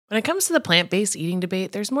When it comes to the plant-based eating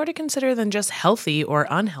debate, there's more to consider than just healthy or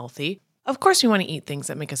unhealthy. Of course, we want to eat things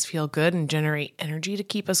that make us feel good and generate energy to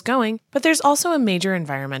keep us going, but there's also a major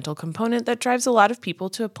environmental component that drives a lot of people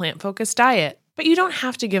to a plant-focused diet. But you don't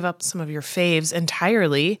have to give up some of your faves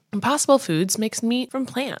entirely. Impossible Foods makes meat from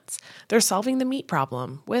plants. They're solving the meat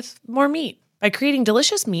problem with more meat. By creating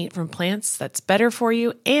delicious meat from plants that's better for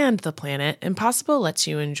you and the planet, Impossible lets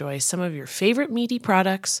you enjoy some of your favorite meaty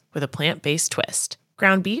products with a plant-based twist.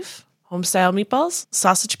 Ground beef, home-style meatballs,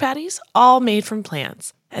 sausage patties, all made from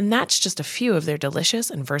plants. And that's just a few of their delicious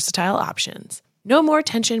and versatile options. No more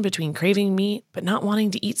tension between craving meat but not wanting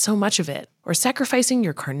to eat so much of it, or sacrificing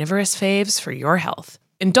your carnivorous faves for your health.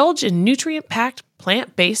 Indulge in nutrient-packed,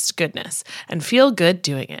 plant-based goodness and feel good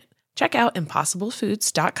doing it. Check out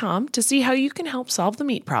impossiblefoods.com to see how you can help solve the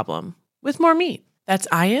meat problem with more meat. That's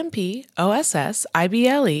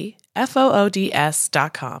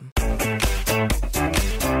IMPOSSIBLEFOODS.com.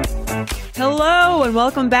 Hello and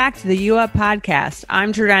welcome back to the U Up Podcast.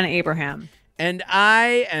 I'm Jordana Abraham. And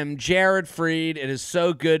I am Jared Freed. It is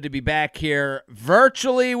so good to be back here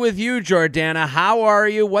virtually with you, Jordana. How are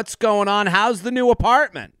you? What's going on? How's the new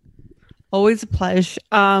apartment? Always a pleasure.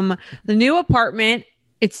 The new apartment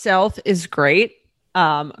itself is great.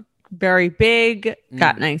 Very big,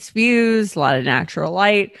 got nice views, a lot of natural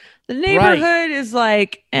light. The neighborhood is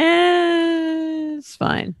like, it's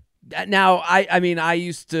fine. Now, I mean,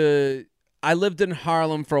 I lived in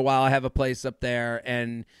Harlem for a while. I have a place up there,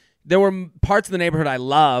 and there were parts of the neighborhood I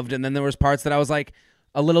loved, and then there was parts that I was like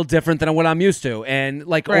a little different than what I'm used to. And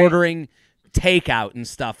like ordering takeout and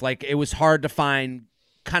stuff, like it was hard to find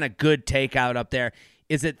kind of good takeout up there.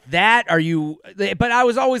 Is it that? Are you? But I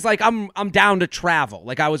was always like, I'm down to travel.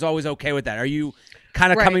 Like I was always okay with that. Are you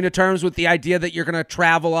kind of coming to terms with the idea that you're going to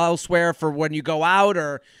travel elsewhere for when you go out,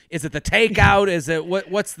 or is it the takeout? Is it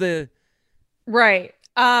what's the right?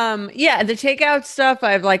 Yeah, the takeout stuff,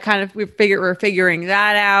 I've like we're figuring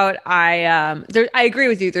that out. I agree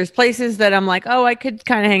with you. There's places that I'm like, oh, I could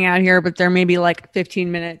kind of hang out here, but they're maybe like a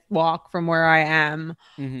 15-minute walk from where I am.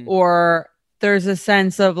 Mm-hmm. Or there's a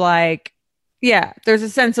sense of like, I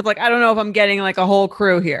don't know if I'm getting like a whole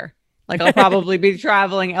crew here. Like I'll probably be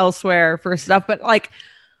traveling elsewhere for stuff, but like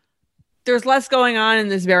there's less going on in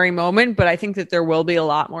this very moment, but I think that there will be a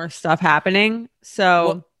lot more stuff happening.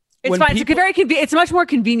 So it's fine. It's a much more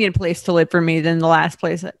convenient place to live for me than the last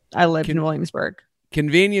place that I lived in Williamsburg.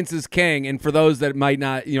 Convenience is king. And for those that might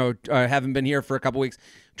not, haven't been here for a couple weeks,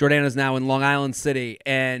 Jordana's now in Long Island City.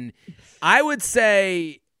 And I would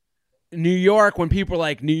say New York, when people are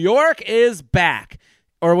like, New York is back.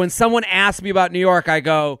 Or when someone asks me about New York, I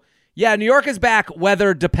go, yeah, New York is back,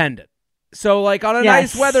 weather dependent. So like on a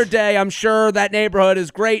nice weather day, I'm sure that neighborhood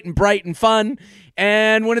is great and bright and fun.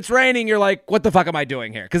 And when it's raining, you're like, what the fuck am I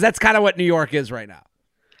doing here? Because that's kind of what New York is right now.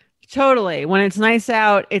 Totally. When it's nice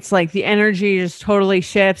out, it's like the energy just totally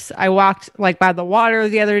shifts. I walked like by the water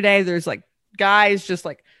the other day. There's like guys just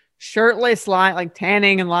like shirtless, like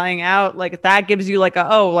tanning and lying out. Like that gives you like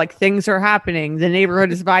like things are happening. The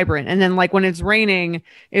neighborhood is vibrant. And then like when it's raining,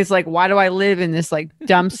 it's like, why do I live in this like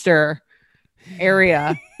dumpster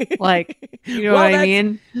area? Like, you know what I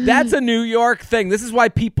mean? That's a New York thing. This is why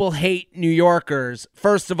people hate New Yorkers.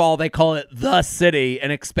 First of all, they call it the city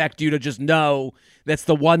and expect you to just know that's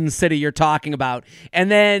the one city you're talking about.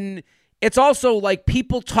 And then it's also like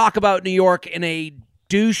people talk about New York in a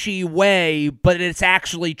douchey way, but it's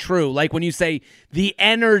actually true. Like when you say the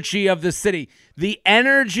energy of the city, the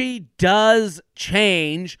energy does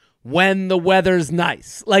change when the weather's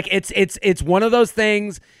nice. Like it's one of those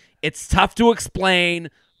things. It's tough to explain,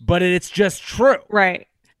 but it's just true. Right.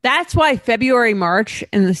 That's why February, March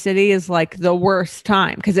in the city is like the worst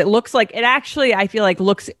time, because it looks like it actually, I feel like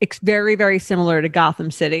looks very, very similar to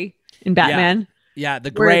Gotham City in Batman. Yeah.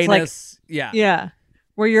 The grayness. Like, yeah.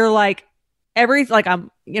 Where you're like,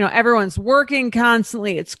 everyone's working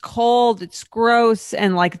constantly. It's cold. It's gross.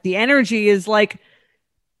 And like the energy is like,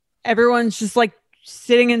 everyone's just like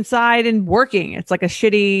sitting inside and working. It's like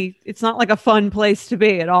it's not like a fun place to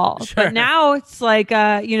be at all. Sure. But now it's like,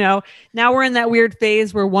 now we're in that weird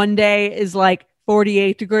phase where one day is like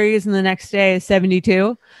 48 degrees and the next day is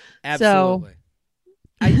 72. Absolutely.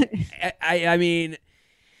 So I mean,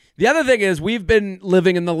 the other thing is we've been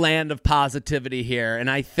living in the land of positivity here.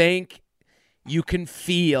 And I think you can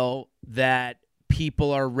feel that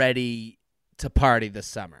people are ready to party this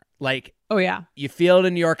summer. Like, oh yeah, you feel it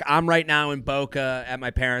in New York. I'm right now in Boca at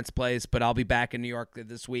my parents' place, but I'll be back in New York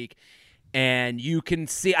this week. And you can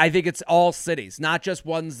see, I think it's all cities, not just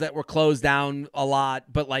ones that were closed down a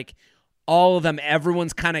lot, but like all of them.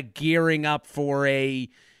 Everyone's kind of gearing up for a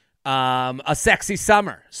a sexy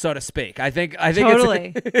summer, so to speak. I think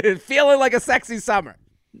Totally. it's feeling like a sexy summer.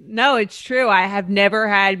 No, it's true. I have never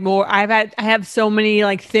had more. I have so many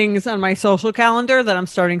like things on my social calendar that I'm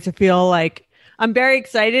starting to feel like I'm very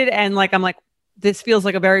excited, and like I'm like, this feels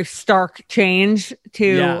like a very stark change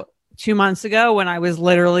to 2 months ago when I was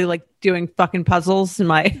literally like doing fucking puzzles in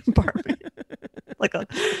my apartment, like a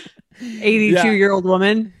 82-year-old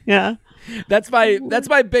woman. Yeah. That's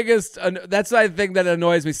my biggest. That's my thing that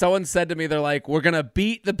annoys me. Someone said to me, they're like, "We're gonna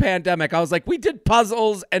beat the pandemic." I was like, "We did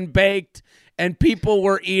puzzles and baked, and people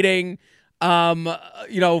were eating,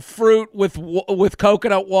 fruit with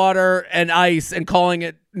coconut water and ice, and calling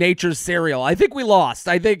it nature's cereal." I think we lost.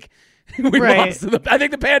 I think we lost. I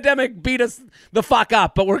think the pandemic beat us the fuck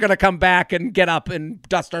up, but we're gonna come back and get up and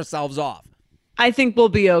dust ourselves off. I think we'll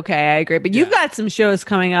be okay. I agree. But you've got some shows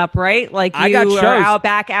coming up, right? Like I got shows. Are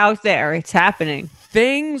back out there. It's happening.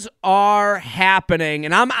 Things are happening,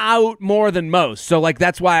 and I'm out more than most. So like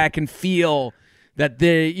that's why I can feel that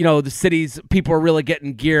the cities, people are really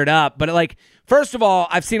getting geared up. But like, first of all,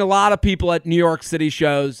 I've seen a lot of people at New York City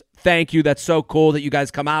shows. Thank you. That's so cool that you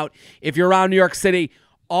guys come out. If you're around New York City,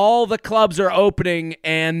 all the clubs are opening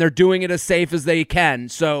and they're doing it as safe as they can.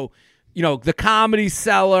 So the Comedy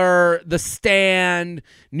Cellar, The Stand,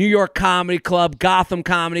 New York Comedy Club, Gotham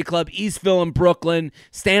Comedy Club, Eastville and Brooklyn,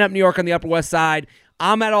 Stand Up New York on the Upper West Side.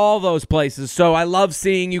 I'm at all those places, so I love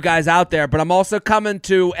seeing you guys out there. But I'm also coming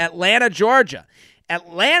to Atlanta, Georgia.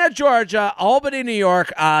 Albany, New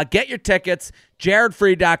York. Get your tickets.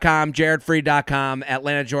 jaredfreed.com,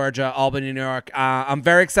 Atlanta, Georgia, Albany, New York. I'm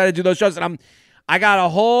very excited to do those shows. And I got a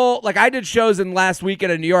whole, like I did shows in last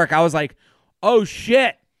weekend in New York. I was like, oh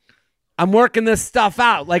shit. I'm working this stuff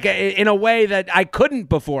out like in a way that I couldn't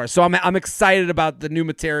before. So I'm excited about the new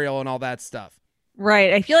material and all that stuff.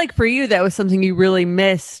 Right. I feel like for you, that was something you really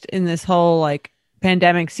missed in this whole like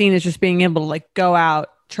pandemic scene, is just being able to like go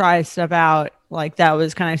out, try stuff out. Like that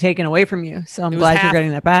was kind of taken away from you. So I'm glad you're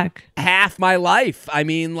getting that back. Half my life. I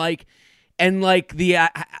mean, like, and like the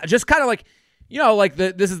just kind of like, like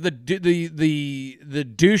this is the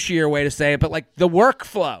douchier way to say it, but like the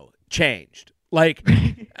workflow changed. Like,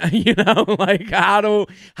 like how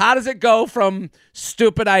does it go from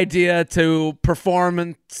stupid idea to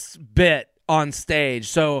performance bit on stage?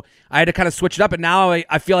 So I had to kind of switch it up, and now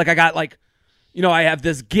I feel like I got like, I have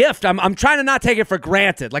this gift. I'm trying to not take it for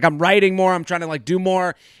granted. Like I'm writing more. I'm trying to like do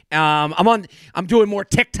more. I'm doing more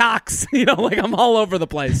TikToks. Like I'm all over the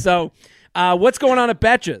place. So, what's going on at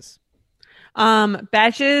Betches?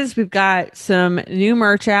 Betches, we've got some new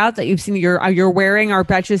merch out that you've seen. You're wearing our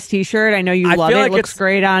Betches t-shirt. I know you love it. It looks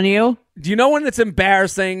great on you. Do you know when it's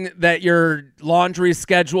embarrassing that your laundry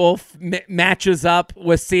schedule matches up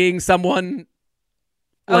with seeing someone?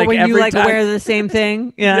 Like when you like time? Wear the same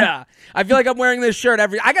thing. Yeah. Yeah. I feel like I'm wearing this shirt I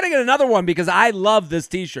gotta get another one because I love this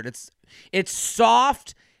t-shirt. It's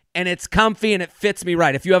soft and it's comfy and it fits me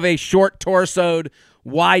right. If you have a short torsoed,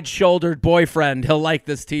 wide-shouldered boyfriend, he'll like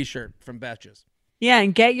this t-shirt from Betches. Yeah,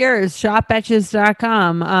 and get yours,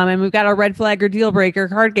 shopbetches.com. And we've got our Red Flag or Deal Breaker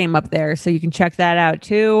card game up there, so you can check that out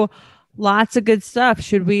too. Lots of good stuff.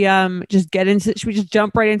 Should we just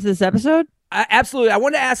jump right into this episode? Absolutely. I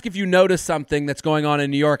wanted to ask if you noticed something that's going on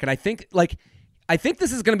in New York, and I think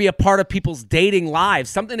this is going to be a part of people's dating lives,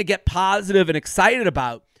 something to get positive and excited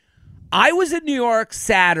about. I was in New York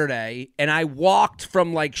Saturday, and I walked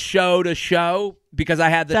from like show to show because I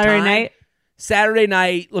had the Saturday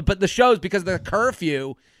night, but the shows, because of the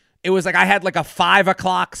curfew, it was like I had like a 5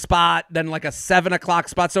 o'clock spot, then like a 7 o'clock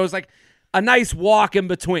spot. So it was like a nice walk in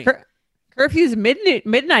between. Curfew's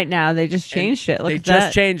midnight now. They just changed it. They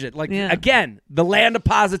just changed it. Like, again, the land of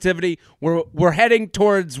positivity. We're heading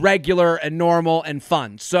towards regular and normal and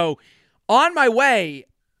fun. So on my way,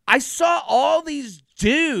 I saw all these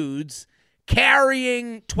dudes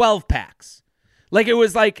carrying 12 packs. Like it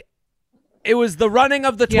was the running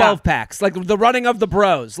of the 12 packs, like the running of the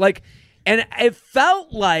bros. Like, and it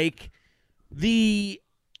felt like the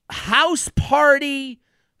house party,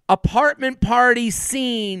 apartment party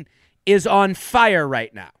scene is on fire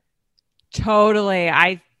right now. Totally.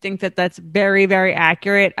 I think that that's very, very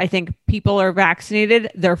accurate. I think people are vaccinated.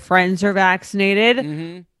 Their friends are vaccinated.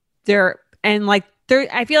 Mm-hmm.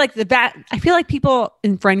 I feel like people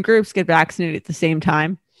in friend groups get vaccinated at the same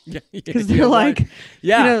time because they're like,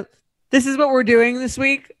 this is what we're doing this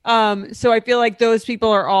week. So I feel like those people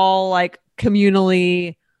are all like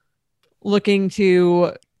communally looking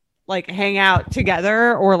to like hang out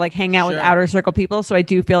together or like hang out with outer circle people. So I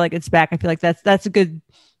do feel like it's back. I feel like that's a good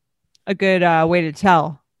way to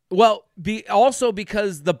tell. Well, also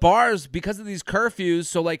because the bars, because of these curfews,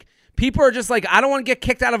 so like People are just like, I don't want to get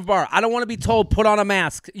kicked out of a bar. I don't want to be told, put on a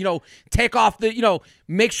mask, take off the,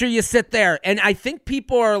 make sure you sit there. And I think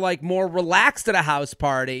people are like more relaxed at a house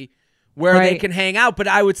party where they can hang out. But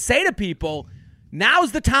I would say to people,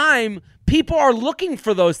 now's the time. People are looking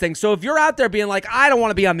for those things. So if you're out there being like, I don't want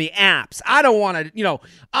to be on the apps. I don't want to,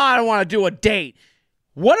 I don't want to do a date.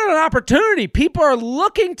 What an opportunity. People are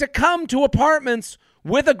looking to come to apartments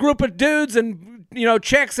with a group of dudes and,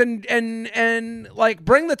 chicks and like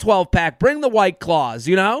bring the 12-pack, bring the White Claws,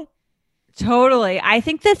 Totally. I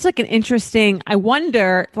think that's like I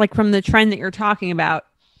wonder, like from the trend that you're talking about,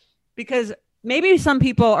 because maybe some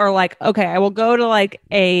people are like, okay, I will go to like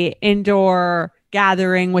a indoor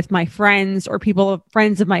gathering with my friends or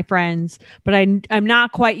friends of my friends, but I'm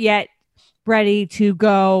not quite yet ready to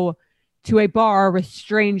go to a bar with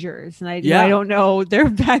strangers, and I don't know their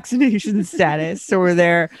vaccination status or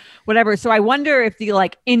their whatever. So I wonder if the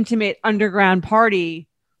like intimate underground party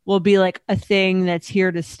will be like a thing that's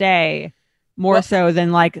here to stay more so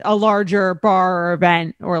than like a larger bar or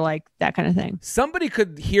event or like that kind of thing. Somebody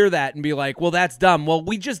could hear that and be like, well, that's dumb. Well,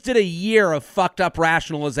 we just did a year of fucked up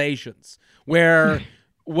rationalizations where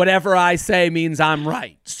whatever I say means I'm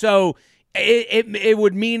right. So it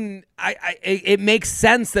would mean it makes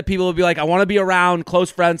sense that people would be like, I want to be around close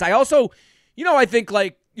friends. I also, I think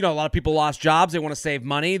like, a lot of people lost jobs. They want to save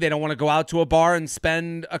money. They don't want to go out to a bar and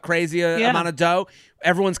spend a crazy amount of dough.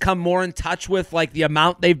 Everyone's come more in touch with like the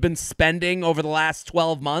amount they've been spending over the last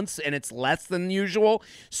 12 months, and it's less than usual.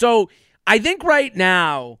 So I think right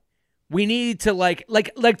now we need to like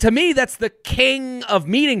to me, that's the king of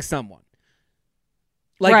meeting someone.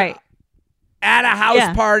 Like, right. At a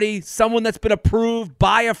house party, someone that's been approved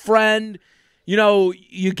by a friend,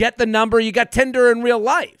 you get the number, you got Tinder in real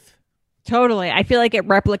life. Totally. I feel like it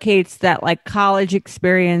replicates that like college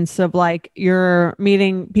experience of like you're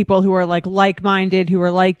meeting people who are like-minded, who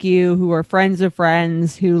are like you, who are friends of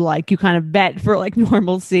friends, who like you kind of vet for like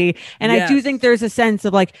normalcy. And I do think there's a sense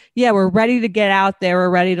of like, we're ready to get out there.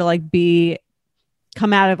 We're ready to like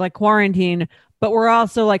come out of like quarantine, but we're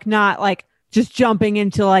also like not like just jumping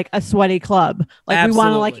into like a sweaty club. Like Absolutely. We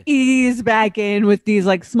want to like ease back in with these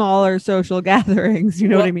like smaller social gatherings. You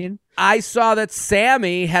know what I mean? I saw that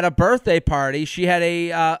Sammy had a birthday party. She had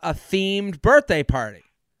a themed birthday party.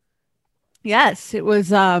 Yes, it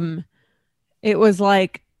was like,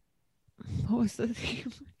 what was the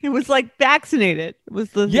theme? It was like vaccinated. It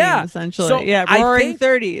was the theme essentially. So roaring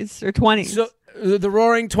 30s or 20s. So the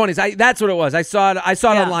Roaring 20s. That's what it was. I saw it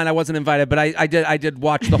online. I wasn't invited, but I did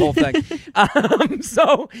watch the whole thing.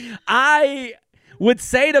 So I would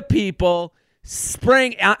say to people,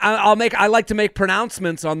 spring. I like to make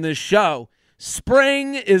pronouncements on this show.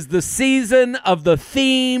 Spring is the season of the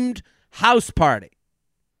themed house party.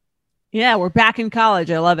 Yeah, we're back in college.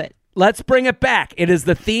 I love it. Let's bring it back. It is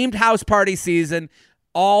the themed house party season.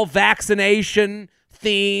 All vaccination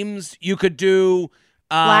themes. You could do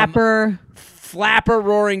Flapper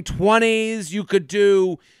Roaring 20s. You could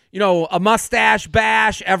do, a mustache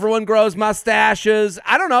bash. Everyone grows mustaches.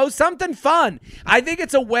 I don't know, something fun. I think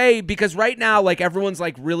it's a way because right now, like everyone's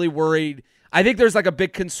like really worried. I think there's like a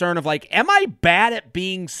big concern of like, am I bad at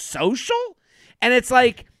being social? And it's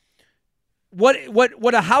like,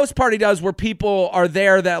 what a house party does where people are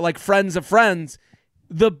there that like friends of friends,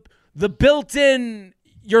 the built-in,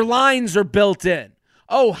 your lines are built in.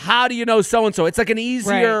 Oh, how do you know so-and-so? It's like an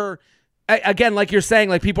easier, again, like you're saying,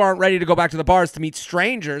 like people aren't ready to go back to the bars to meet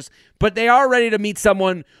strangers, but they are ready to meet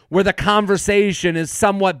someone where the conversation is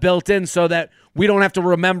somewhat built in so that we don't have to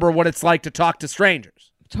remember what it's like to talk to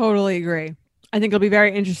strangers. Totally agree. I think it'll be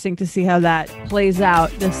very interesting to see how that plays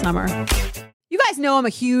out this summer. You guys know I'm a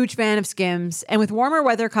huge fan of Skims, and with warmer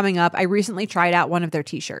weather coming up, I recently tried out one of their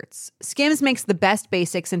t-shirts. Skims makes the best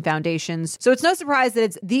basics and foundations, so it's no surprise that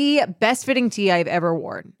it's the best fitting tee I've ever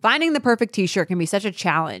worn. Finding the perfect t-shirt can be such a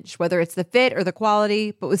challenge, whether it's the fit or the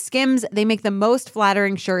quality, but with Skims, they make the most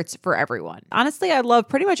flattering shirts for everyone. Honestly, I love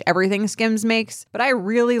pretty much everything Skims makes, but I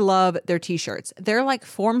really love their t-shirts. They're like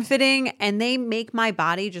form-fitting, and they make my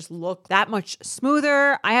body just look that much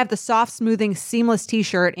smoother. I have the soft, smoothing, seamless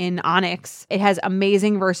t-shirt in Onyx. It has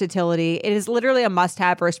amazing versatility. It is literally a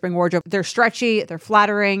must-have for a spring wardrobe. They're stretchy, they're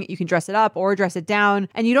flattering, you can dress it up or dress it down,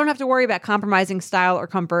 and you don't have to worry about compromising style or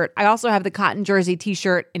comfort. I also have the cotton jersey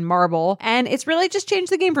t-shirt in marble, and it's really just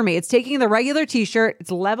changed the game for me. It's taking the regular t-shirt,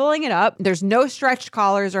 it's leveling it up. There's no stretched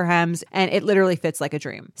collars or hems, and it literally fits like a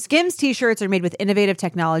dream. Skims t-shirts are made with innovative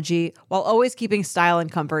technology while always keeping style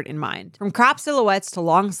and comfort in mind. From crop silhouettes to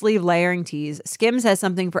long sleeve layering tees, Skims has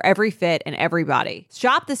something for every fit and every body.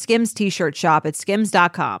 Shop the Skims t-shirt shop at at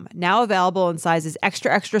skims.com, now available in sizes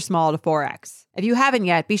extra, extra small to 4X. If you haven't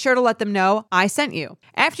yet, be sure to let them know I sent you.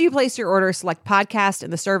 After you place your order, select podcast in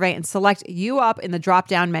the survey and select You Up in the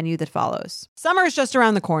drop-down menu that follows. Summer is just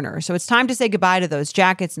around the corner, so it's time to say goodbye to those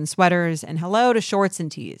jackets and sweaters and hello to shorts and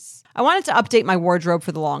tees. I wanted to update my wardrobe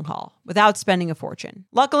for the long haul without spending a fortune.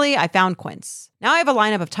 Luckily, I found Quince. Now I have a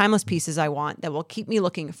lineup of timeless pieces I want that will keep me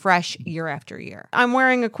looking fresh year after year. I'm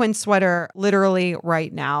wearing a Quince sweater literally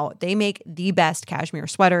right now. They make the best cashmere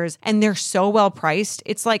sweaters and they're so well priced.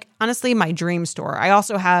 It's like, honestly, my dream store. I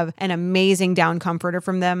also have an amazing down comforter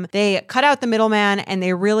from them. They cut out the middleman and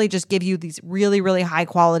they really just give you these really, really high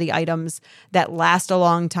quality items that last a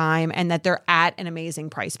long time and that they're at an amazing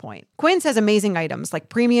price point. Quince has amazing items like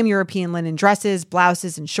premium European linen dresses,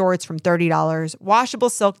 blouses, and shorts from $30, washable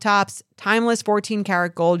silk tops, timeless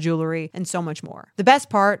 14-karat gold jewelry, and so much more. The best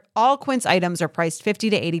part, all Quince items are priced 50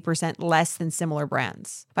 to 80% less than similar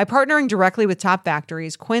brands. By partnering directly with top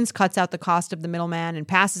factories, Quince cuts out the cost of the middleman and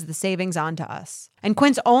passes the savings on to us. And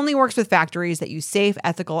Quince only works with factories that use safe,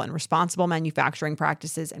 ethical, and responsible manufacturing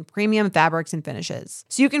practices and premium fabrics and finishes,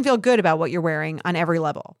 so you can feel good about what you're wearing on every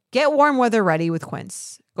level. Get warm weather ready with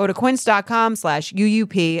Quince. Go to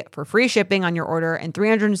quince.com/UUP for free shipping on your order and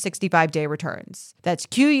 365-day returns. That's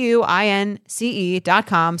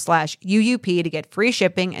QUINCE.com/UUP to get free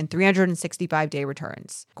shipping and 365-day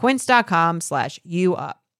returns.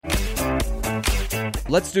 Quince.com/UUP.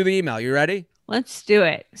 Let's do the email. You ready? Let's do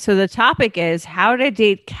it. So the topic is how to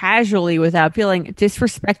date casually without feeling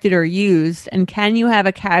disrespected or used. And can you have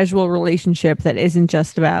a casual relationship that isn't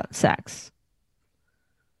just about sex?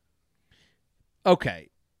 Okay.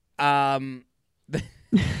 The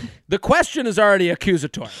question is already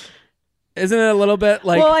accusatory. Isn't it a little bit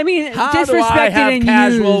like, well, I mean, disrespected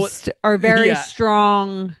and used are very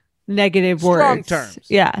strong negative words. Strong terms.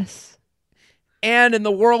 Yes. And in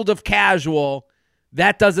the world of casual,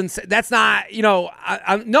 that's not,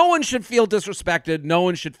 no one should feel disrespected. No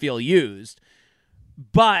one should feel used.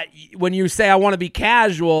 But when you say, I want to be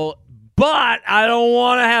casual, but I don't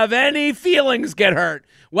want to have any feelings get hurt.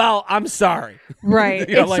 Well, I'm sorry. Right.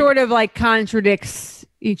 It sort of like contradicts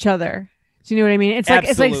each other. Do you know what I mean? It's like,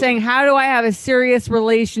 absolutely. It's like saying, how do I have a serious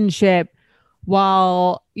relationship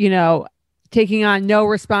while, taking on no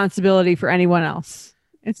responsibility for anyone else?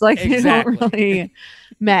 It's like exactly. They don't really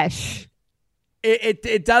mesh.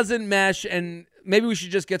 It doesn't mesh, and maybe we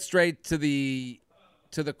should just get straight to the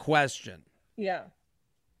question. Yeah.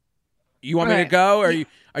 You want me to go?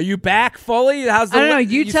 Are you back fully? I don't know.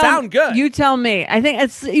 You sound good. You tell me. I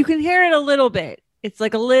think you can hear it a little bit. It's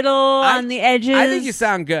like a little on the edges. I think you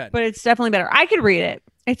sound good, but it's definitely better. I could read it.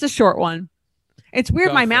 It's a short one. It's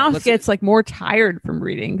weird. My mouth gets like more tired from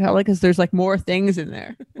reading, probably because there's like more things in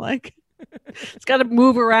there. Like it's got to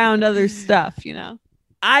move around other stuff, You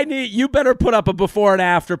better put up a before and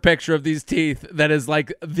after picture of these teeth that is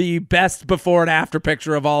like the best before and after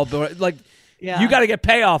picture of all. Yeah. You got to get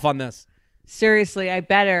payoff on this. Seriously, I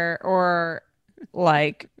better, or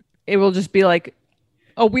like it will just be like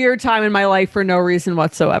a weird time in my life for no reason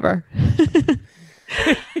whatsoever.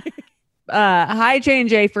 Hi,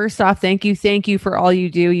 J&J. First off, thank you for all you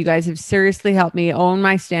do. You guys have seriously helped me own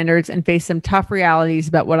my standards and face some tough realities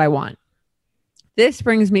about what I want. This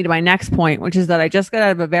brings me to my next point, which is that I just got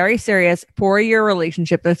out of a very serious 4-year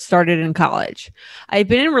relationship that started in college. I've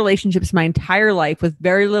been in relationships my entire life with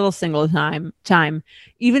very little single time,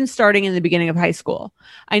 even starting in the beginning of high school.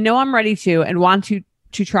 I know I'm ready to and want to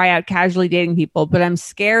try out casually dating people, but I'm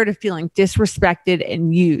scared of feeling disrespected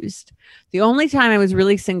and used. The only time I was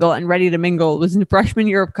really single and ready to mingle was in freshman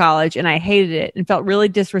year of college, and I hated it and felt really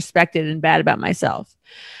disrespected and bad about myself.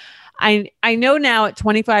 I know now at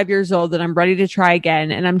 25 years old that I'm ready to try again,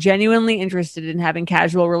 and I'm genuinely interested in having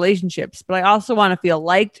casual relationships, but I also want to feel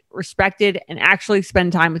liked, respected, and actually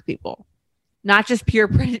spend time with people. Not just pure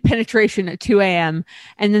penetration at 2 a.m.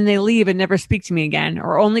 and then they leave and never speak to me again,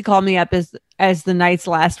 or only call me up as the night's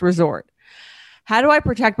last resort. How do I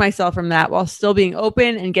protect myself from that while still being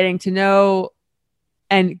open and getting to know,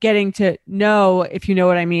 if you know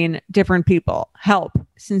what I mean, different people? Help.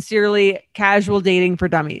 Sincerely, Casual Dating for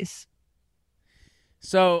Dummies.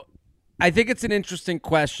 So I think it's an interesting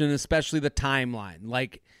question, especially the timeline.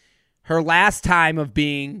 Like, her last time of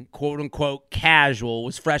being quote unquote casual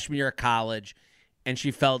was freshman year of college, and she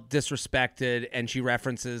felt disrespected, and she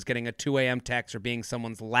references getting a 2 a.m. text or being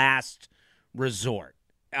someone's last resort,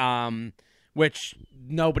 which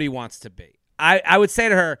nobody wants to be. I would say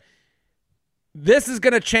to her, this is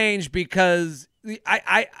going to change because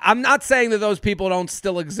I'm not saying that those people don't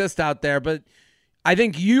still exist out there, but I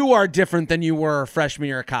think you are different than you were freshman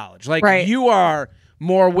year of college. Like, right. You are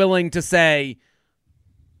more willing to say,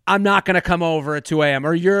 I'm not going to come over at 2 a.m.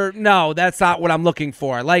 or no, that's not what I'm looking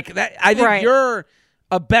for. Like that, I think you're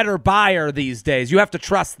a better buyer these days. You have to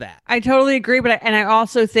trust that. I totally agree, but I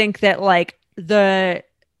also think that like the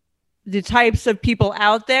types of people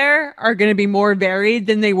out there are going to be more varied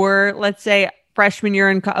than they were, let's say, freshman year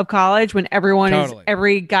of college, when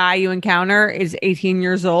every guy you encounter is 18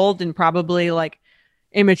 years old and probably like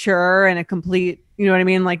immature and a complete, you know what I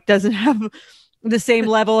mean? Like doesn't have the same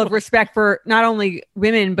level of respect for not only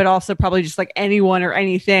women, but also probably just like anyone or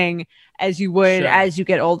anything as you would as you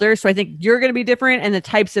get older. So I think you're going to be different, and the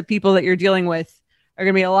types of people that you're dealing with are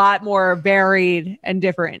going to be a lot more varied and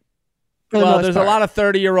different. Well, there's a lot of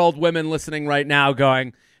 30-year-old women listening right now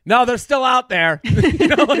going, no, they're still out there. You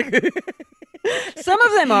know, like, some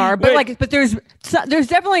of them are, but there's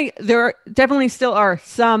definitely still are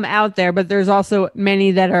some out there, but there's also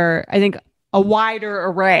many that are, I think, a wider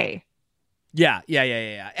array. Yeah.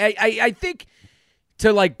 I think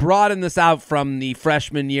to like broaden this out from the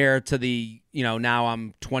freshman year to the, you know, now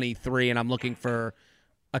I'm 23 and I'm looking for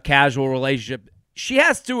a casual relationship. She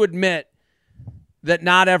has to admit that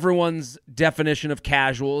not everyone's definition of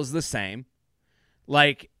casual is the same.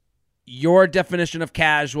 Like, your definition of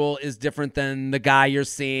casual is different than the guy you're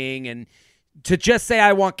seeing, and to just say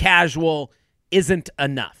I want casual isn't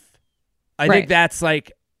enough. I think that's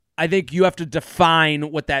like, I think you have to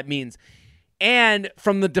define what that means. And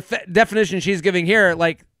from the definition she's giving here,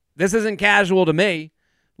 like, this isn't casual to me.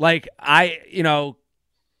 Like,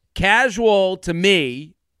 casual to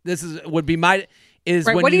me, would be when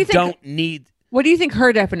you don't need. What do you think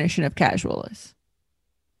her definition of casual is?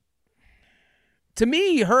 To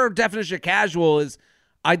me, her definition of casual is,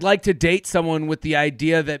 I'd like to date someone with the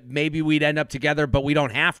idea that maybe we'd end up together, but we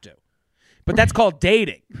don't have to. But that's called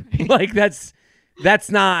dating. Like, that's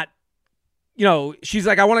not, you know, she's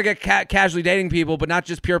like, I want to get casually dating people, but not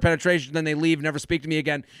just pure penetration. Then they leave, never speak to me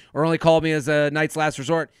again, or only call me as a night's last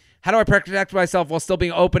resort. How do I protect myself while still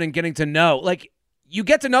being open and getting to know? Like, you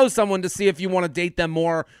get to know someone to see if you want to date them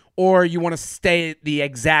more, or you want to stay at the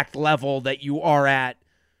exact level that you are at,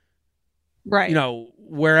 right? You know,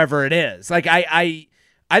 wherever it is. Like, I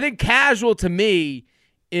think casual to me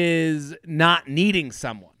is not needing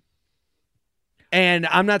someone. And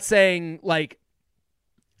I'm not saying like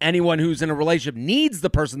anyone who's in a relationship needs the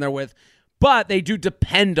person they're with, but they do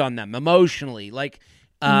depend on them emotionally. Like,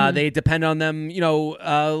 they depend on them, you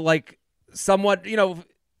know, like somewhat, you know,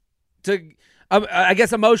 to, I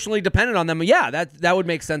guess, emotionally dependent on them. Yeah, that would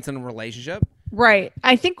make sense in a relationship. Right.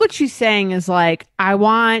 I think what she's saying is like,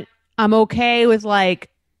 I'm okay with like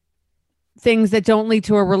things that don't lead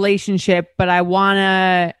to a relationship, but I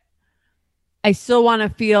still want to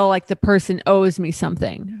feel like the person owes me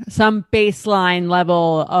something, some baseline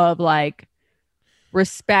level of like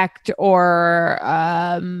respect or,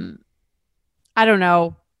 I don't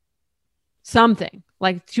know, something.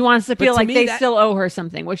 Like, she wants to feel like they still owe her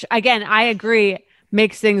something, which, again, I agree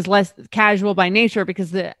makes things less casual by nature, because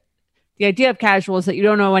the idea of casual is that you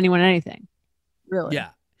don't owe anyone anything. Really? Yeah.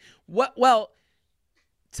 Well,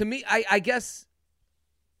 to me, I guess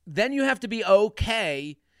then you have to be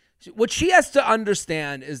okay. What she has to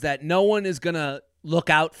understand is that no one is going to look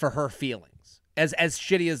out for her feelings, as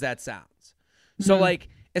shitty as that sounds. So, like,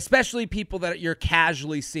 especially people that you're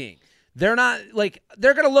casually seeing, they're not like,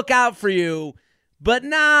 they're going to look out for you, but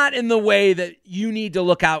not in the way that you need to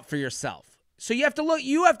look out for yourself. So you have to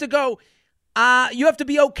you have to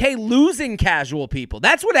be okay losing casual people.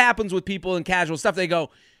 That's what happens with people in casual stuff. They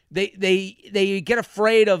go, they get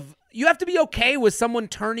afraid of, you have to be okay with someone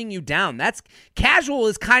turning you down. That's casual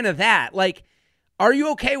is kind of that. Like, are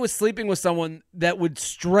you okay with sleeping with someone that would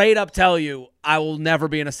straight up tell you, I will never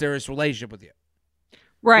be in a serious relationship with you?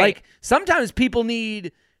 Right. Like, sometimes people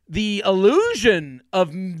need the illusion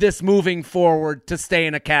of this moving forward to stay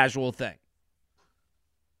in a casual thing.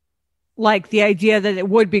 Like the idea that it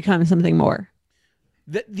would become something more.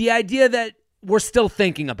 The idea that we're still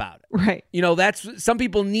thinking about it. Right. You know, that's, some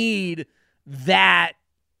people need that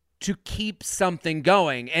to keep something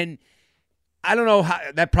going. And I don't know how,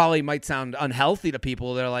 that probably might sound unhealthy to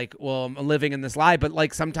people. They're like, well, I'm living in this lie, but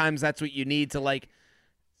like sometimes that's what you need to like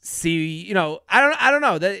see, you know, I don't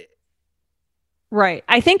know that. Right.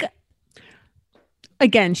 I think,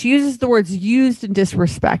 again, she uses the words used and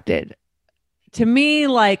disrespected. To me,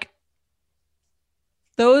 like,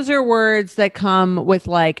 those are words that come with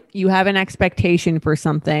like, you have an expectation for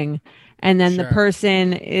something, and then the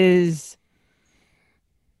person is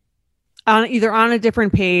either on a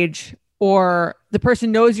different page, or the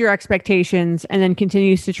person knows your expectations and then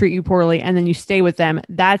continues to treat you poorly, and then you stay with them.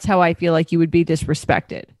 That's how I feel like you would be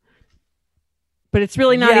disrespected. but it's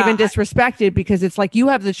really not even disrespected because it's like you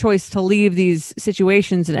have the choice to leave these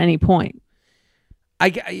situations at any point.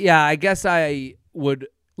 I guess I would,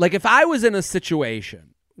 like, if I was in a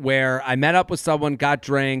situation where I met up with someone, got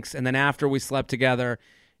drinks, and then after we slept together,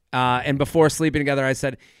 and before sleeping together, I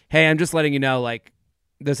said, hey, I'm just letting you know, like,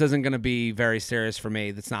 this isn't going to be very serious for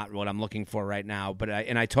me. That's not what I'm looking for right now. But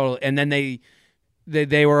and then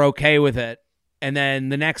they were okay with it. And then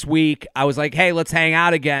the next week I was like, hey, let's hang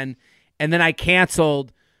out again. And then I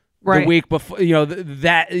canceled the week before,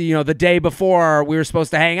 the day before we were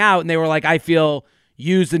supposed to hang out. And they were like, I feel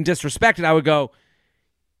used and disrespected. I would go,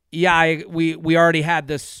 yeah, we already had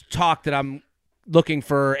this talk that I'm looking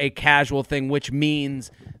for a casual thing, which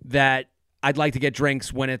means that I'd like to get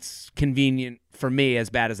drinks when it's convenient for me, as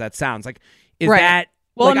bad as that sounds. Like, is that,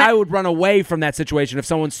 well, like, I would run away from that situation if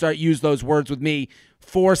someone use those words with me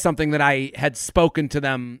for something that I had spoken to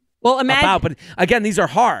them about. But again, these are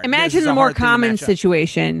hard. Imagine the more common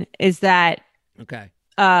situation is that,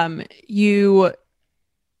 you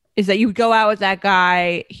go out with that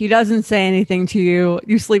guy, he doesn't say anything to you,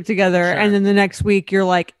 you sleep together, and then the next week you're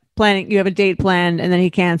like you have a date planned, and then he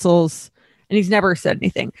cancels. And he's never said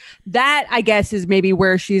anything. That, I guess, is maybe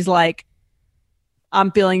where she's like,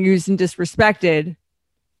 I'm feeling used and disrespected.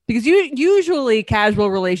 Because usually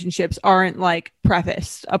casual relationships aren't like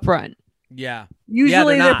prefaced up front. Yeah.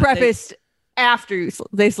 Usually they're prefaced after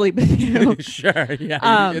they sleep with you. Sure.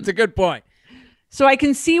 Yeah. It's a good point. So I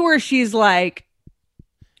can see where she's like,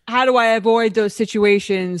 how do I avoid those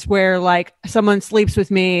situations where like someone sleeps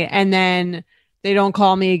with me and then they don't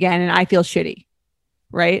call me again and I feel shitty.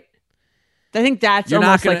 Right? I think that's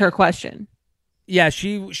almost like her question. Yeah,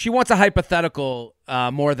 she wants a hypothetical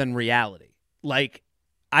more than reality. Like,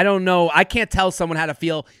 I don't know. I can't tell someone how to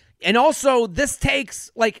feel. And also, this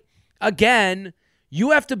takes, like, again,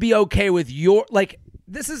 you have to be okay with your, like,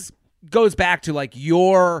 goes back to, like,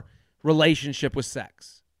 your relationship with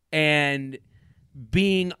sex and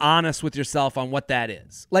being honest with yourself on what that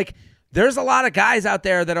is. Like, there's a lot of guys out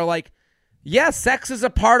there that are like, yeah, sex is a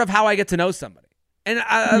part of how I get to know somebody. And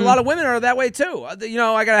a lot of women are that way too. I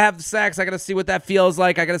got to have sex. I got to see what that feels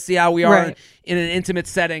like. I got to see how we are in an intimate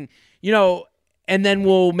setting, and then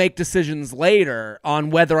we'll make decisions later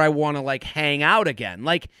on whether I want to like hang out again.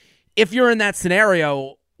 Like if you're in that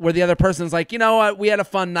scenario where the other person's like, you know what, we had a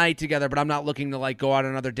fun night together, but I'm not looking to like go out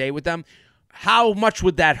on another date with them. How much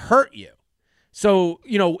would that hurt you? So,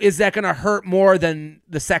 is that going to hurt more than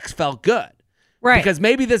the sex felt good? Right. Because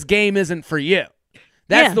maybe this game isn't for you.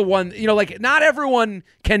 That's the one, like not everyone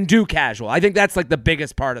can do casual. I think that's like the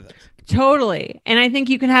biggest part of this. Totally. And I think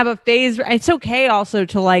you can have a phase. It's okay also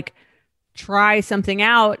to like try something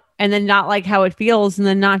out and then not like how it feels and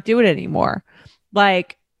then not do it anymore.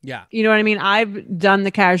 Like, you know what I mean? I've done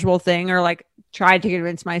the casual thing or like tried to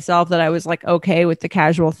convince myself that I was like okay with the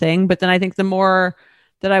casual thing. But then I think the more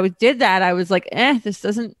that I did that, I was like, this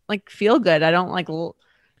doesn't like feel good. I don't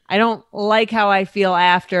like how I feel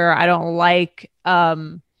after. I don't like,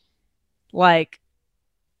 it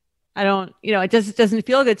just doesn't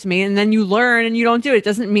feel good to me. And then you learn and you don't do it. It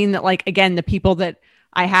doesn't mean that like, again, the people that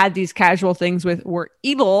I had these casual things with were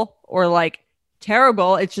evil or like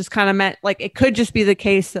terrible. It's just kind of meant like, it could just be the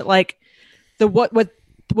case that like what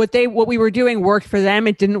we were doing worked for them.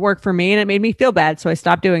 It didn't work for me and it made me feel bad. So I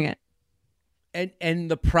stopped doing it. And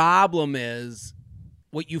the problem is,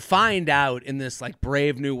 what you find out in this like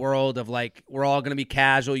brave new world of like, we're all going to be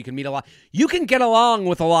casual. You can meet a lot. You can get along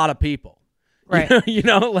with a lot of people. Right.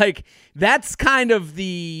 Like that's kind of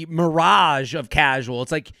the mirage of casual.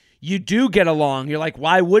 It's like you do get along. You're like,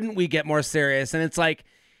 why wouldn't we get more serious? And it's like,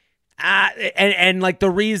 and like the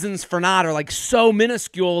reasons for not are like so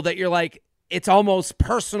minuscule that you're like, it's almost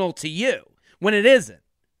personal to you when it isn't.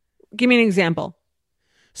 Give me an example.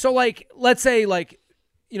 So like, let's say like,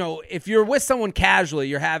 if you're with someone casually,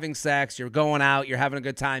 you're having sex, you're going out, you're having a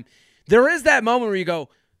good time, there is that moment where you go,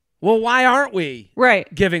 well, why aren't we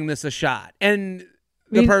giving this a shot? And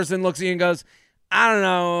the person looks at you and goes, I don't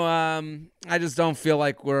know, I just don't feel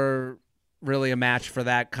like we're really a match for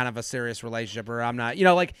that kind of a serious relationship, or I'm not,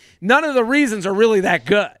 like none of the reasons are really that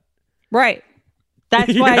good. Right.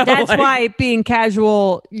 That's why why being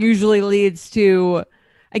casual usually leads to,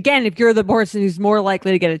 again, if you're the person who's more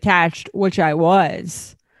likely to get attached, which I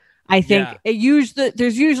was, I think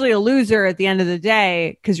there's usually a loser at the end of the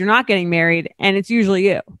day because you're not getting married, and it's usually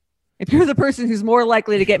you. If you're the person who's more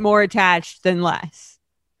likely to get more attached than less.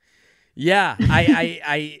 Yeah,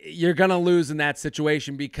 you're gonna lose in that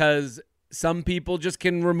situation because some people just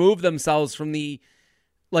can remove themselves from the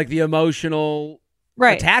emotional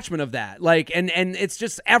attachment of that. Like, and it's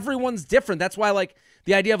just everyone's different. That's why like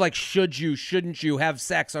the idea of like, shouldn't you have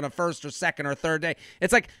sex on a first or second or third day?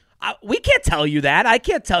 It's like, we can't tell you that. I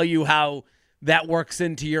can't tell you how that works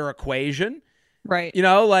into your equation. Right. You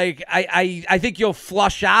know, like I think you'll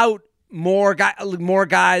flush out more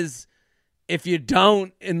guys if you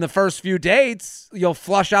don't in the first few dates. You'll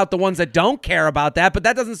flush out the ones that don't care about that, but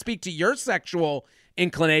that doesn't speak to your sexual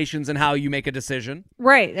inclinations and how you make a decision.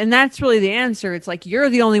 Right. And that's really the answer. It's like you're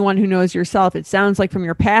the only one who knows yourself. It sounds like from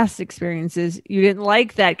your past experiences, you didn't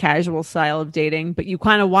like that casual style of dating, but you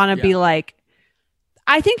kind of want to be like,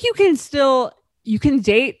 I think you can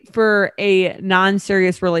date for a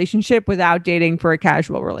non-serious relationship without dating for a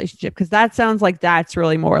casual relationship, because that sounds like that's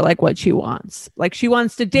really more like what she wants. Like she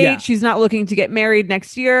wants to date. Yeah. She's not looking to get married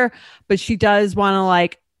next year, but she does want to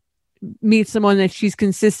like meet someone that she's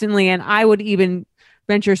consistently, and I would even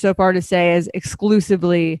venture so far to say as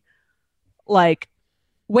exclusively like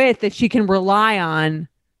with, that she can rely on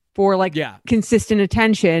for like consistent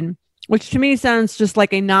attention, which to me sounds just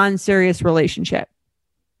like a non-serious relationship.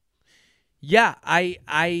 Yeah,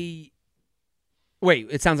 I wait,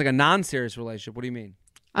 it sounds like a non-serious relationship. What do you mean?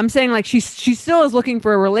 I'm saying like she still is looking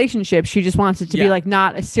for a relationship. She just wants it to be like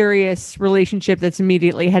not a serious relationship that's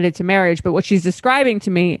immediately headed to marriage. But what she's describing to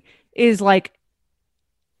me is like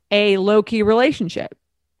a low-key relationship.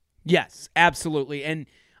 Yes, absolutely. And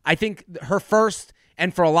I think her first,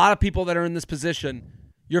 and for a lot of people that are in this position,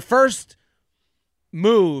 your first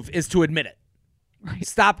move is to admit it. Right.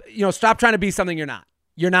 Stop trying to be something you're not.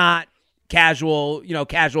 You're not casual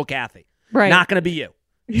Kathy. Right. Not going to be you.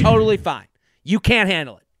 Totally fine. You can't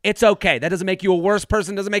handle it. It's okay. That doesn't make you a worse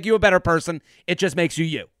person, doesn't make you a better person. It just makes you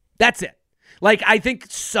you. That's it. Like, I think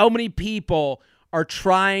so many people are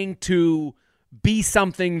trying to be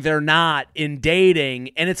something they're not in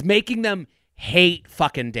dating, and it's making them hate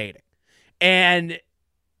fucking dating. And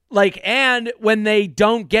when they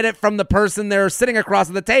don't get it from the person they're sitting across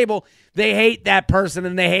the table, they hate that person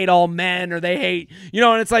and they hate all men, or they hate,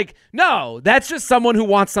 and it's like, no, that's just someone who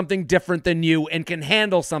wants something different than you and can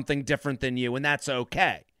handle something different than you, and that's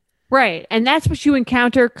okay. Right. And that's what you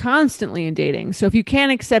encounter constantly in dating. So if you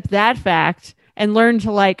can't accept that fact and learn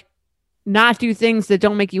to like not do things that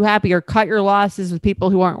don't make you happy, or cut your losses with people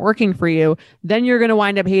who aren't working for you, then you're going to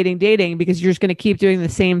wind up hating dating, because you're just going to keep doing the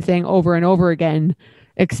same thing over and over again,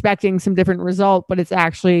 expecting some different result, but it's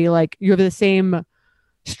actually like you have the same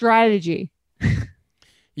strategy.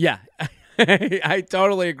 Yeah, I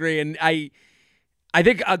totally agree. And I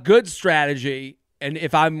think a good strategy, and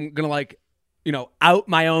if I'm going to out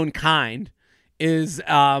my own kind, is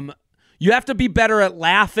you have to be better at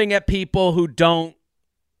laughing at people who don't,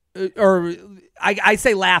 or I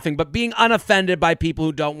say laughing, but being unoffended by people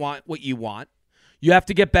who don't want what you want. You have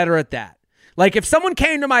to get better at that. Like if someone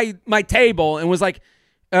came to my table and was like,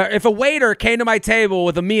 if a waiter came to my table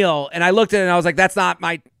with a meal and I looked at it and I was like, that's not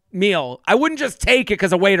my meal, I wouldn't just take it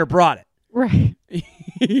because a waiter brought it. Right.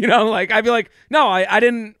 I'd be like, no, I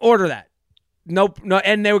didn't order that. Nope. No.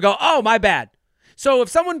 And they would go, oh, my bad. So if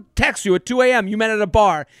someone texts you at 2 a.m., you met at a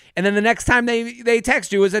bar, and then the next time they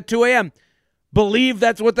text you is at 2 a.m., believe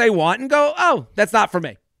that's what they want and go, oh, that's not for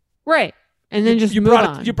me. Right. And then just move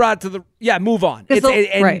on. You brought it to move on.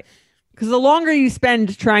 Right. Because the longer you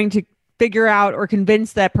spend trying to figure out or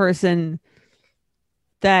convince that person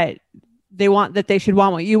that they should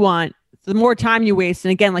want what you want, the more time you waste.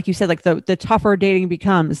 And again, like you said, like the tougher dating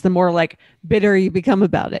becomes, the more like bitter you become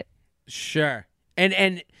about it. Sure.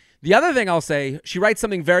 And the other thing I'll say, she writes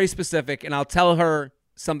something very specific, and I'll tell her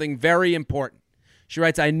something very important. She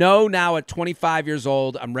writes, I know now at 25 years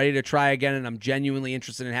old, I'm ready to try again, and I'm genuinely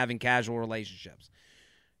interested in having casual relationships.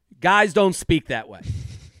 Guys don't speak that way.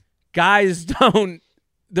 Guys don't.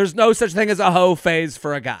 There's no such thing as a hoe phase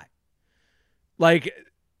for a guy. Like,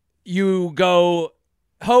 you go,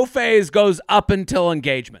 hoe phase goes up until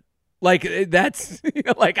engagement. Like, that's,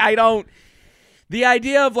 like, I don't, the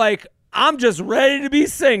idea of, like, I'm just ready to be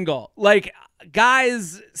single. Like,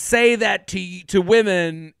 guys say that to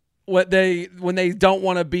women when they don't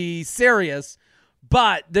want to be serious,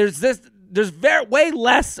 but there's way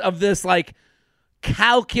less of this, like,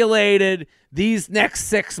 calculated, these next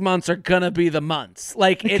 6 months are gonna be the months,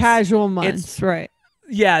 like it's casual months, right?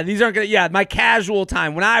 Yeah, these aren't gonna. Yeah, my casual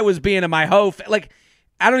time when I was being in my hoe. Like,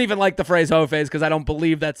 I don't even like the phrase hoe phase because I don't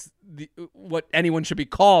believe that's what anyone should be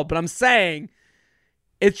called. But I'm saying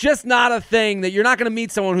it's just not a thing that you're not gonna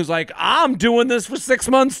meet someone who's like, I'm doing this for 6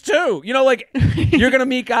 months too. Like you're gonna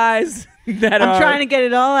meet guys that I'm trying to get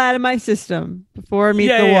it all out of my system before I meet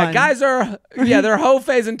the one. Guys are they're hoe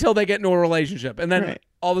phase until they get into a relationship, and then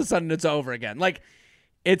all of a sudden it's over again. Like,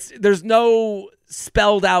 there's no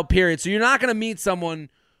spelled out period. So you're not going to meet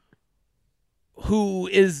someone who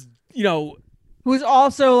is, who's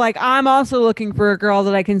also like, I'm also looking for a girl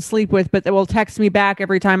that I can sleep with, but that will text me back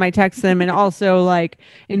every time I text them, and also like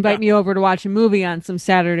invite me over to watch a movie on some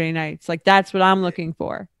Saturday nights. Like that's what I'm looking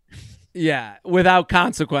for. Yeah, without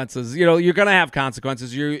consequences. You know, you're gonna have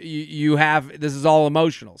consequences. You have, this is all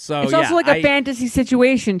emotional. So It's also like a fantasy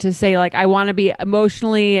situation to say like I want to be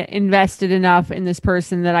emotionally invested enough in this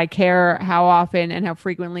person that I care how often and how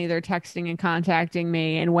frequently they're texting and contacting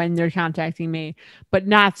me and when they're contacting me, but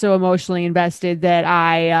not so emotionally invested that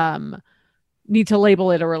I need to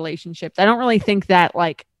label it a relationship. I don't really think that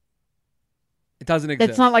like it doesn't exist.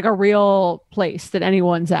 It's not like a real place that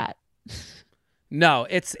anyone's at. No,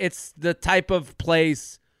 it's the type of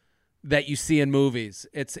place that you see in movies.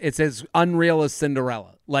 It's as unreal as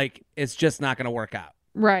Cinderella. Like, it's just not going to work out.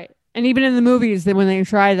 Right. And even in the movies, that when they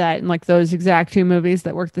try that, in like those exact two movies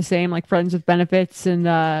that work the same, like Friends with Benefits and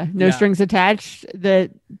No Strings Attached,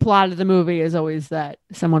 the plot of the movie is always that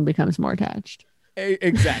someone becomes more attached.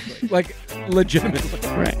 Exactly. Like, legitimately.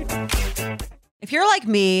 Right. If you're like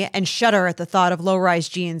me and shudder at the thought of low-rise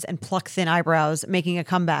jeans and pluck-thin eyebrows making a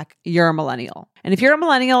comeback, you're a millennial. And if you're a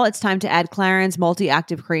millennial, it's time to add Clarins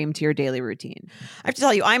Multi-Active Cream to your daily routine. I have to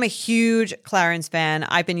tell you, I'm a huge Clarins fan.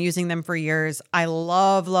 I've been using them for years. I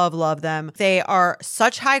love, love, love them. They are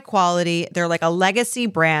such high quality. They're like a legacy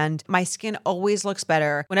brand. My skin always looks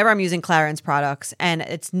better whenever I'm using Clarins products, and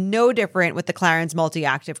it's no different with the Clarins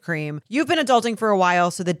Multi-Active Cream. You've been adulting for a while,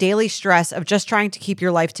 so the daily stress of just trying to keep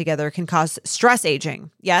your life together can cause stress aging.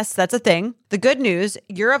 Yes, that's a thing. The good news,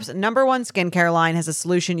 Europe's #1 skincare line has a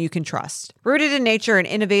solution you can trust. Rooted in nature and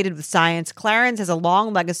innovated with science, Clarins has a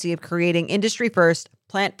long legacy of creating industry-first,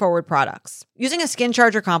 plant-forward products. Using a skin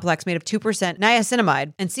charger complex made of 2%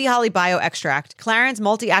 niacinamide and sea holly bioextract, Clarins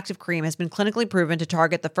Multi-Active Cream has been clinically proven to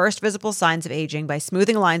target the first visible signs of aging by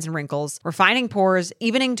smoothing lines and wrinkles, refining pores,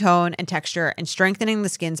 evening tone and texture, and strengthening the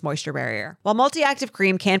skin's moisture barrier. While Multi-Active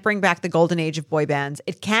Cream can't bring back the golden age of boy bands,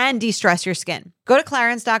 it can de-stress your skin. Go to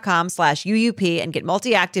clarins.com/UUP and get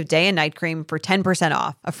Multi-Active Day and Night Cream for 10%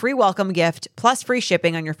 off, a free welcome gift, plus free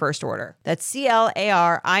shipping on your first order. That's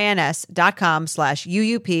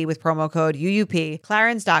clarins.com/UUP with promo code UUP,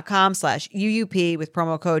 clarins.com/UUP with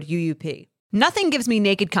promo code UUP. Nothing gives me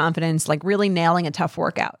naked confidence like really nailing a tough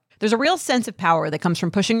workout. There's a real sense of power that comes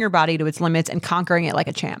from pushing your body to its limits and conquering it like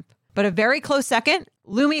a champ. But a very close second,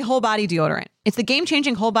 Lumi Whole Body Deodorant. It's the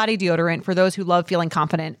game-changing whole body deodorant for those who love feeling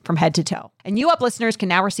confident from head to toe. And You Up listeners can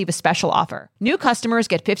now receive a special offer. New customers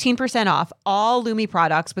get 15% off all Lumi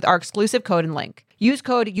products with our exclusive code and link. Use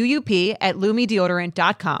code UUP at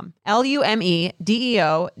LumiDeodorant.com.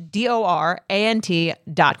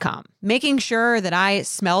 LumiDeodorant.com. Making sure that I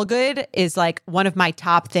smell good is like one of my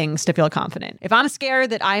top things to feel confident. If I'm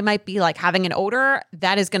scared that I might be like having an odor,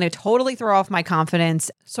 that is going to totally throw off my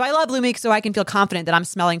confidence. So I love Lumi so I can feel confident that I'm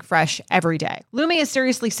smelling fresh every day. Lumi is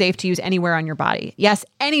seriously safe to use anywhere on your body. Yes,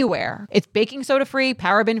 anywhere. It's baking soda free,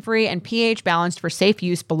 paraben free, and pH balanced for safe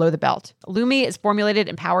use below the belt. Lumi is formulated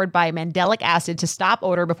and powered by mandelic acid to stop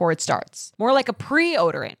odor before it starts. More like a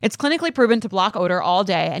pre-odorant. It's clinically proven to block odor all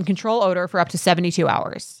day and control odor for up to 72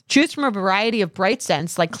 hours. Choose from a variety of bright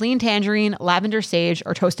scents like clean tangerine, lavender sage,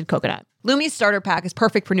 or toasted coconut. Lumi's starter pack is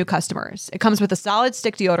perfect for new customers. It comes with a solid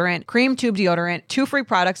stick deodorant, cream tube deodorant, 2 free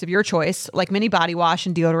products of your choice, like mini body wash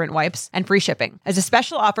and deodorant wipes, and free shipping. As a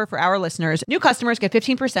special offer for our listeners, new customers get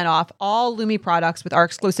 15% off all Lumi products with our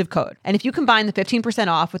exclusive code. And if you combine the 15%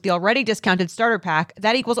 off with the already discounted starter pack,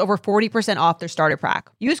 that equals over 40% off their starter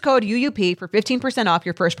pack. Use code UUP for 15% off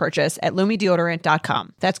your first purchase at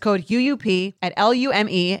LumiDeodorant.com. That's code UUP at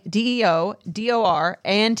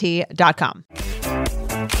LumiDeodorant.com.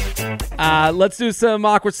 Let's do some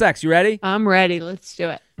awkward sex. You ready? I'm ready. Let's do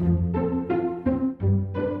it.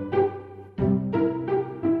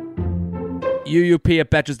 UUP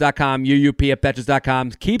at Betches.com. UUP at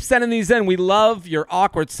Betches.com. Keep sending these in. We love your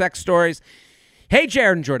awkward sex stories. Hey,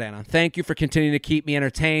 Jared and Jordana. Thank you for continuing to keep me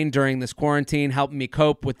entertained during this quarantine, helping me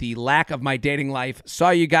cope with the lack of my dating life.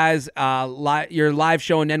 Saw you guys, your live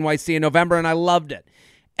show in NYC in November, and I loved it.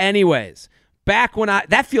 Anyways, back when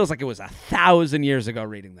that feels like it was 1,000 years ago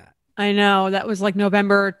reading that. I know. That was like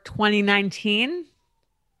November 2019.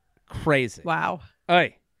 Crazy. Wow.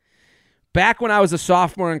 Hey. Back when I was a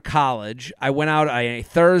sophomore in college, I went out on a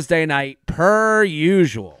Thursday night per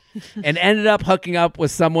usual and ended up hooking up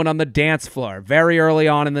with someone on the dance floor very early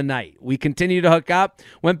on in the night. We continued to hook up,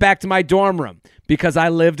 went back to my dorm room because I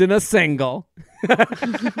lived in a single. I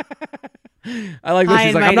like this.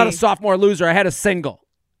 She's like, I'm not a sophomore loser. I had a single.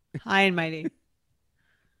 High and mighty.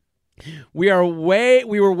 We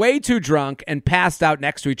were way too drunk and passed out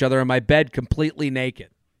next to each other in my bed completely naked.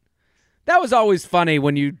 That was always funny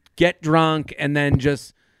when you get drunk and then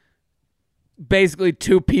just basically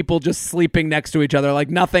two people just sleeping next to each other. Like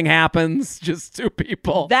nothing happens, just two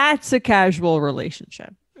people. That's a casual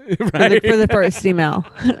relationship. Right? For the first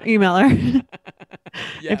emailer.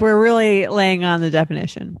 Yeah. If we're really laying on the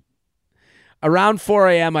definition. Around 4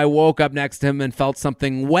 a.m., I woke up next to him and felt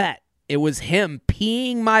something wet. It was him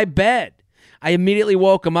peeing my bed. I immediately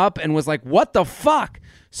woke him up and was like, what the fuck?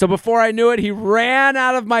 So before I knew it, he ran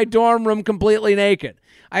out of my dorm room completely naked.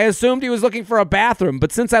 I assumed he was looking for a bathroom,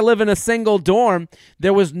 but since I live in a single dorm,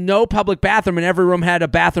 there was no public bathroom and every room had a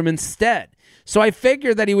bathroom instead. So I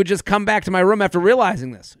figured that he would just come back to my room after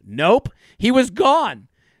realizing this. Nope, he was gone.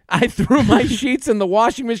 I threw my sheets in the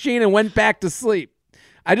washing machine and went back to sleep.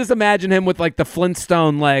 I just imagine him with like the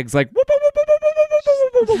Flintstone legs, like whoop, whoop, whoop, whoop,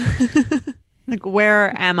 whoop, whoop, whoop, whoop. Like,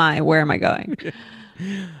 where am I? Where am I going?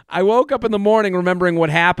 I woke up in the morning remembering what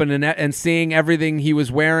happened and seeing everything he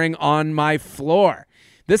was wearing on my floor.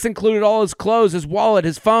 This included all his clothes, his wallet,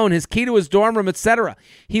 his phone, his key to his dorm room, etc.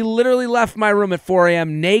 He literally left my room at 4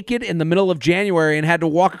 a.m. naked in the middle of January and had to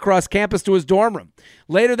walk across campus to his dorm room.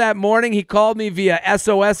 Later that morning, he called me via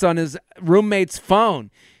SOS on his roommate's phone.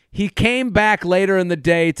 He came back later in the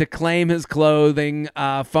day to claim his clothing,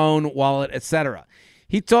 phone, wallet, etc.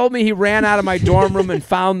 He told me he ran out of my dorm room and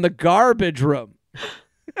found the garbage room.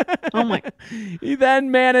 Oh my! He then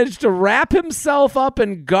managed to wrap himself up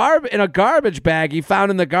in a garbage bag he found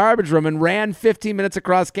in the garbage room and ran 15 minutes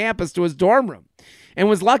across campus to his dorm room and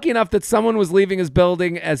was lucky enough that someone was leaving his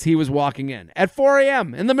building as he was walking in. At 4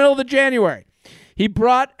 a.m. in the middle of the January, he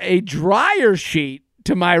brought a dryer sheet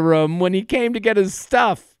to my room when he came to get his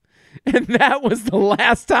stuff. And that was the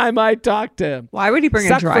last time I talked to him. Why would he bring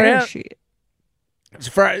a dryer sheet?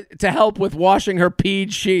 To help with washing her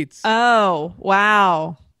peed sheets. Oh,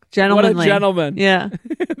 wow. Gentlemanly. What a gentleman. Yeah.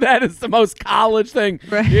 That is the most college thing.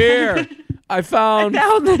 Right. Here, I found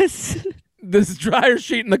this dryer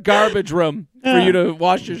sheet in the garbage room for you to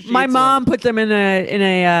wash your sheets. My mom put them in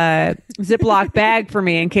a Ziploc bag for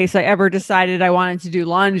me in case I ever decided I wanted to do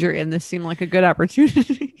laundry, and this seemed like a good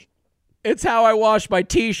opportunity. It's how I wash my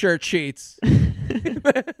t-shirt sheets.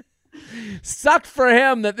 Sucked for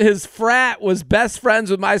him that his frat was best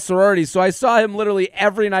friends with my sorority, so I saw him literally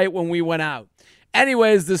every night when we went out.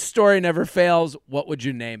 Anyways, this story never fails. What would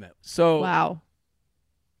you name it? So, wow.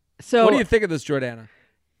 So, what do you think of this, Jordana?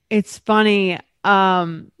 It's funny.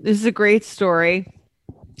 This is a great story.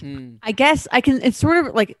 I guess I can. It's sort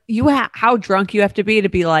of like how drunk you have to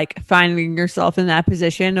be like finding yourself in that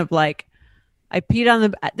position of like, I peed on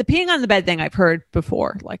the peeing on the bed thing. I've heard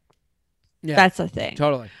before. Like, yeah, that's a thing.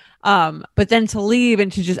 Totally. But then to leave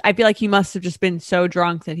and to just, I feel like he must have just been so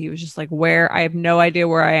drunk that he was just like, I have no idea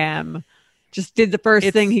where I am. Just did the first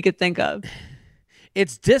thing he could think of.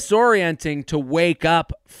 It's disorienting to wake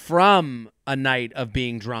up from a night of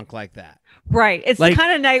being drunk like that. Right. It's like, the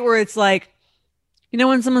kind of night where it's like, you know,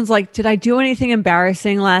 when someone's like, did I do anything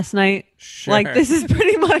embarrassing last night? Sure. Like, this is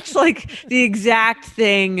pretty much like the exact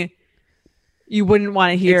thing you wouldn't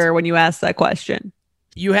want to hear when you ask that question.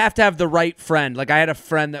 You have to have the right friend. Like, I had a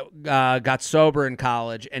friend that got sober in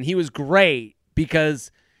college, and he was great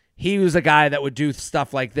because he was a guy that would do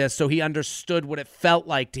stuff like this, so he understood what it felt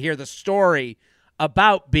like to hear the story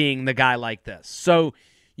about being the guy like this. So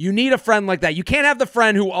you need a friend like that. You can't have the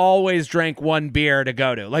friend who always drank one beer to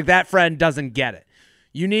go to. Like, that friend doesn't get it.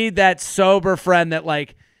 You need that sober friend that,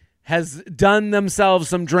 like, has done themselves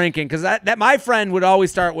some drinking. Because that my friend would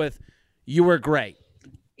always start with, you were great.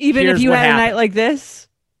 Even if you had a night like this?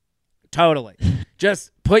 Totally.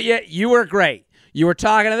 Just you were great. You were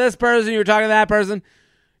talking to this person, you were talking to that person.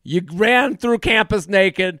 You ran through campus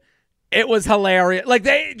naked. It was hilarious. Like,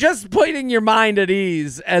 they just putting your mind at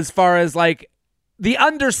ease as far as like the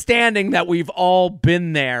understanding that we've all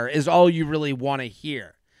been there is all you really want to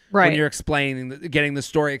hear. Right. When you're getting the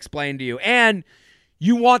story explained to you. And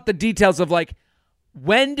you want the details of like,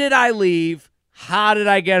 when did I leave? How did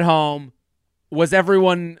I get home? Was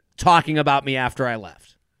everyone talking about me after I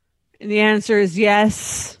left? And the answer is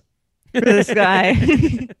yes for this guy.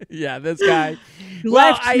 Yeah, this guy.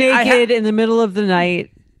 Left naked in the middle of the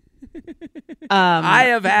night. I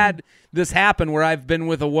have had this happen where I've been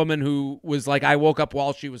with a woman who was like, I woke up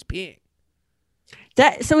while she was peeing.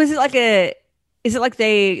 So is it like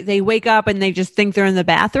they wake up and they just think they're in the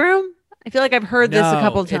bathroom? I feel like I've heard this a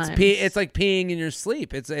couple times. It's like peeing in your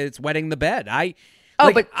sleep. It's wetting the bed.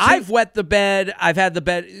 But I've wet the bed. I've had the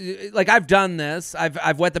bed. Like, I've done this.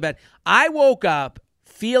 I've wet the bed. I woke up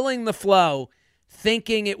feeling the flow,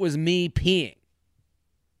 thinking it was me peeing.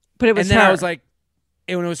 But it was her. And then I was like,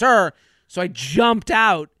 when it was her, so I jumped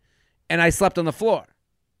out and I slept on the floor.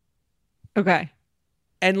 Okay.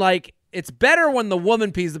 And like, it's better when the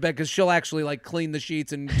woman pees the bed because she'll actually like clean the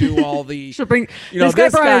sheets and do all the. She'll bring. This guy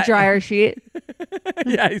brought a dryer sheet.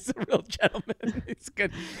 Yeah, he's a real gentleman. He's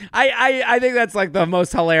good. I think that's like the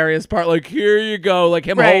most hilarious part. Like, here you go, like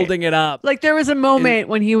him holding it up. Like there was a moment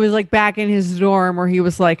when he was like back in his dorm where he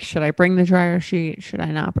was like, "Should I bring the dryer sheet? Should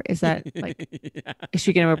I not? Is that like, is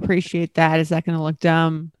she going to appreciate that? Is that going to look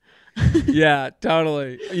dumb?" Yeah,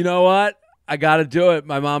 totally. You know what? I got to do it.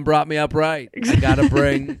 My mom brought me up right. I got to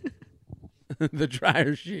bring the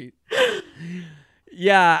dryer sheet.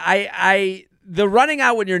 Yeah, I the running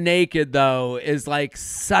out when you're naked though is like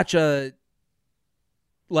such a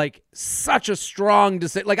strong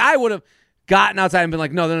decision. Like I would have gotten outside and been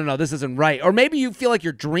like, no, this isn't right. Or maybe you feel like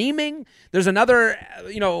you're dreaming. There's another,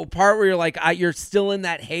 part where you're like, you're still in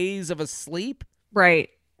that haze of a sleep. Right.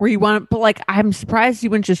 Where you want to, but like, I'm surprised you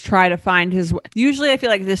wouldn't just try to find his. Usually I feel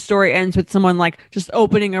like this story ends with someone like just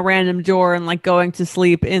opening a random door and like going to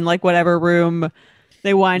sleep in like whatever room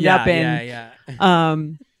they wind up in. Yeah.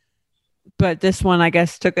 But this one, I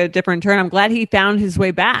guess, took a different turn. I'm glad he found his way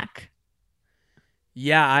back.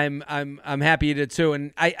 Yeah, I'm happy he did too.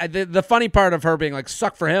 And the funny part of her being like,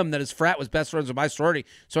 suck for him that his frat was best friends with my sorority.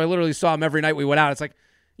 So I literally saw him every night we went out. It's like,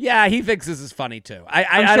 yeah, he thinks this is funny too. I'm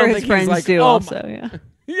I sure don't his think friends he's like, do also. Yeah.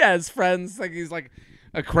 Yeah, his friends think he's like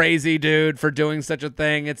a crazy dude for doing such a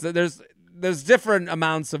thing. There's different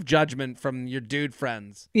amounts of judgment from your dude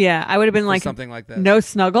friends. Yeah, I would have been like something like that. No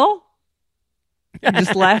snuggle.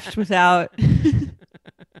 Just left without.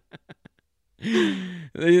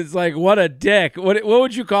 It's like, what a dick. What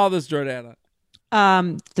would you call this, Jordana?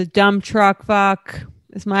 The dump truck fuck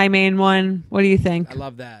is my main one. What do you think? I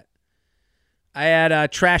love that. I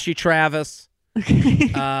had Trashy Travis.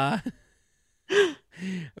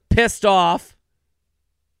 Pissed off.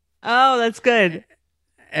 Oh, that's good.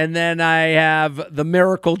 And then I have the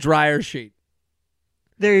miracle dryer sheet.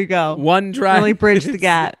 There you go. One dryer. Really bridge the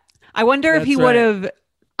gap. I wonder if he would have.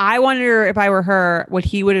 I wonder if I were her, what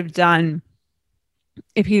he would have done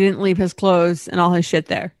if he didn't leave his clothes and all his shit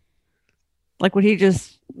there. Like, would he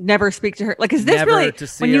just never speak to her? Like, is this Never really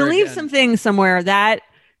when you leave again. something somewhere that,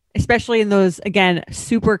 especially in those again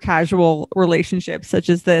super casual relationships such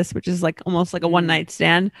as this, which is like almost like a one night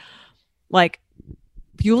stand, like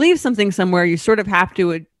if you leave something somewhere, you sort of have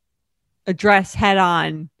to address head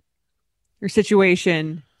on your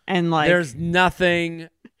situation and like. There's nothing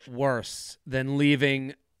worse than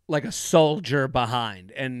leaving like a soldier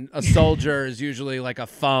behind, and a soldier is usually like a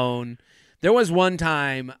phone. There was one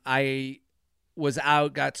time I was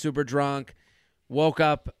out, got super drunk, woke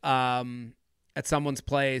up at someone's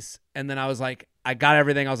place, and then I was like, I got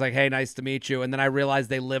everything. I was like, hey, nice to meet you. And then I realized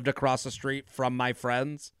they lived across the street from my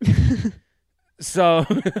friends. So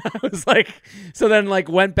I was like, so then like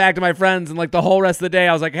went back to my friends, and like the whole rest of the day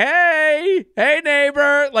I was like, hey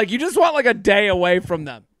neighbor. Like you just want like a day away from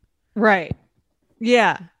them. Right.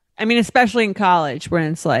 Yeah. I mean, especially in college when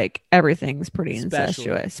it's like everything's pretty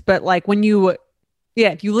incestuous. But like when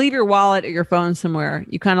if you leave your wallet or your phone somewhere,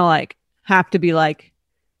 you kind of like have to be like,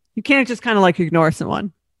 you can't just kind of like ignore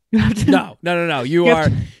someone. You have to. No.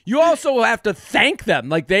 You also have to thank them.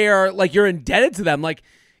 Like they are like you're indebted to them. Like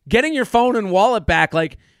getting your phone and wallet back,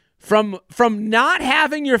 like from not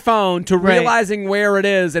having your phone to realizing where it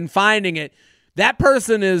is and finding it. That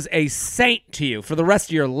person is a saint to you for the rest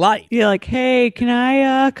of your life. You're like, hey, can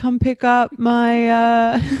I come pick up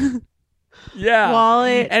my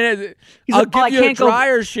wallet? And I'll give you a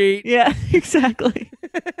dryer sheet. Yeah, exactly.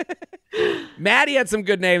 Maddie had some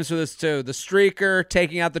good names for this too. The streaker,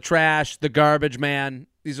 taking out the trash, the garbage man.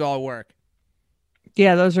 These all work.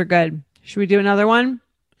 Yeah, those are good. Should we do another one?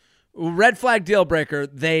 Red flag deal breaker.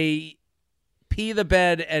 They pee the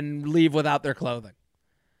bed and leave without their clothing.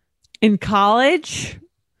 In college?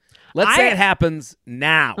 Let's say it happens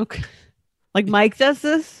now. Okay. Like Mike does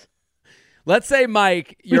this? Let's say,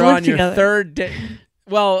 Mike, you're on your third day.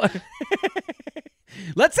 Well,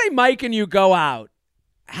 let's say Mike and you go out.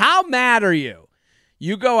 How mad are you?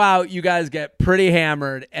 You go out, you guys get pretty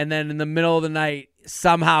hammered, and then in the middle of the night,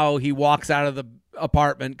 somehow he walks out of the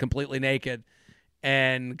apartment completely naked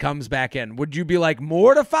and comes back in. Would you be like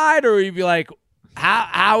mortified, or would you be like,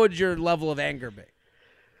 how would your level of anger be?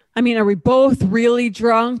 I mean, are we both really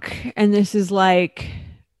drunk? And this is like,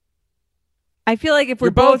 I feel like if we're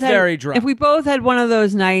both very drunk, if we both had one of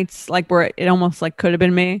those nights, like where it almost like could have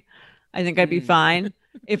been me, I think I'd be fine.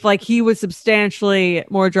 If like he was substantially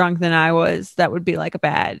more drunk than I was, that would be like a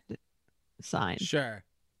bad sign. Sure.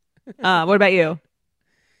 What about you?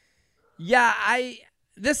 Yeah,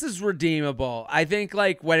 this is redeemable. I think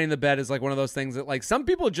like wetting the bed is like one of those things that like some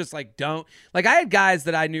people just like don't like. I had guys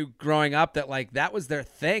that I knew growing up that like that was their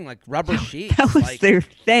thing, like rubber sheets. That was like, their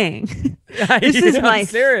thing. This is my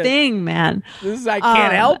thing, man. This is I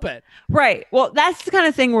can't help it. Right. Well, that's the kind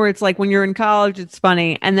of thing where it's like when you're in college, it's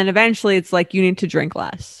funny, and then eventually it's like you need to drink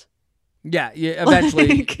less. Yeah.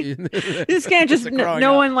 Eventually, this can't just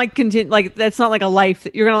no one like continue like that's not like a life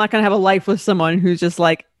that you're not gonna have a life with someone who's just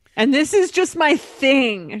like. And this is just my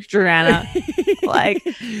thing, Joanna. Like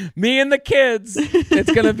me and the kids.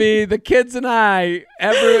 It's gonna be the kids and I.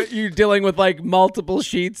 You're dealing with like multiple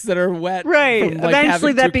sheets that are wet. Right. From, like,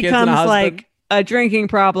 eventually that becomes like a drinking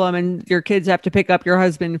problem and your kids have to pick up your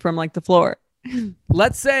husband from like the floor.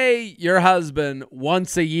 Let's say your husband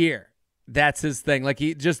once a year. That's his thing. Like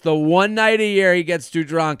he just the one night a year he gets too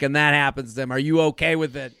drunk and that happens to him. Are you okay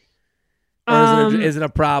with it? Or is it a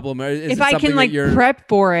problem? Or is if it I can like prep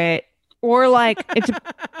for it, or like it's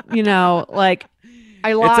like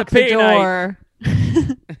I lock the door.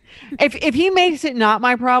 if he makes it not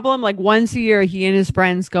my problem, like once a year he and his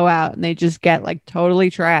friends go out and they just get like totally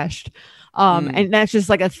trashed. And that's just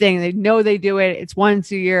like a thing. They know they do it. It's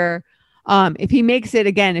once a year. If he makes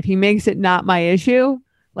it not my issue,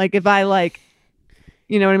 like if I like,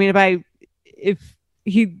 you know what I mean? If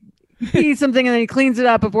he eats something and then he cleans it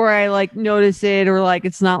up before I like notice it, or like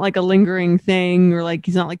it's not like a lingering thing, or like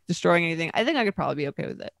he's not like destroying anything, I think I could probably be okay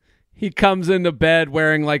with it. He comes into bed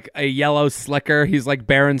wearing like a yellow slicker. He's like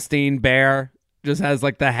Berenstein Bear, just has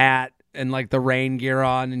like the hat and like the rain gear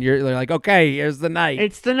on, and you're like, okay, here's the night.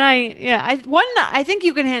 It's the night. Yeah. I think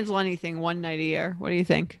you can handle anything one night a year. What do you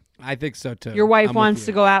think? I think so too. Your wife wants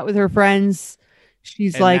to go out with her friends.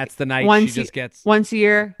 She's and like, that's the night she just gets once a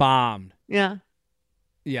year bombed. Yeah.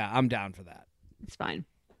 Yeah, I'm down for that. It's fine.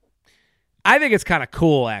 I think it's kind of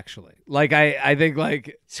cool, actually. Like, I think,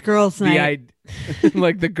 like... It's girls' night.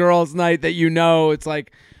 Like, the girls' night that it's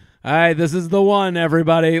like, all right, this is the one,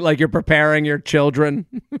 everybody. Like, you're preparing your children.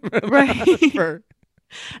 Right.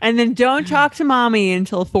 And then don't talk to mommy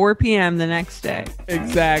until 4 p.m. the next day.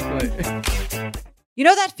 Exactly. You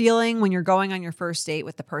know that feeling when you're going on your first date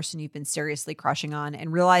with the person you've been seriously crushing on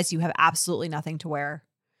and realize you have absolutely nothing to wear?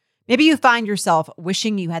 Maybe you find yourself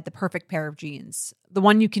wishing you had the perfect pair of jeans, the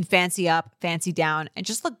one you can fancy up, fancy down, and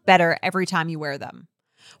just look better every time you wear them.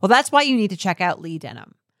 Well, that's why you need to check out Lee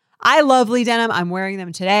Denim. I love Lee Denim. I'm wearing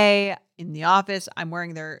them today in the office. I'm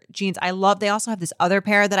wearing their jeans. They also have this other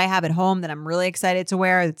pair that I have at home that I'm really excited to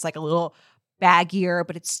wear. It's like a little baggier,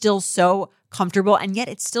 but it's still so comfortable, and yet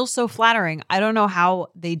it's still so flattering. I don't know how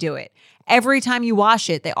they do it. Every time you wash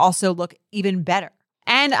it, they also look even better.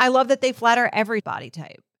 And I love that they flatter every body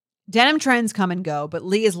type. Denim trends come and go, but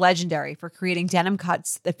Lee is legendary for creating denim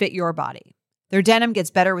cuts that fit your body. Their denim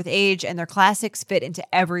gets better with age, and their classics fit into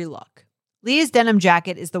every look. Lee's denim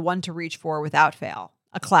jacket is the one to reach for without fail,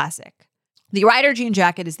 a classic. The Rider jean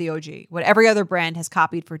jacket is the OG, what every other brand has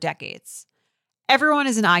copied for decades. Everyone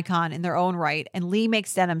is an icon in their own right, and Lee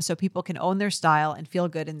makes denim so people can own their style and feel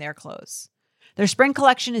good in their clothes. Their spring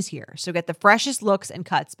collection is here, so get the freshest looks and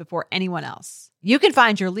cuts before anyone else. You can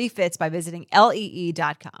find your Lee fits by visiting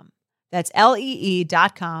lee.com. That's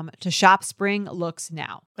lee.com to shop spring looks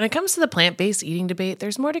now. When it comes to the plant-based eating debate,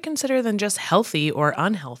 there's more to consider than just healthy or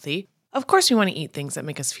unhealthy. Of course, we want to eat things that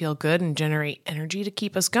make us feel good and generate energy to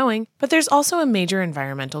keep us going, but there's also a major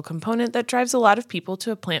environmental component that drives a lot of people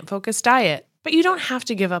to a plant-focused diet. But you don't have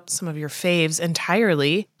to give up some of your faves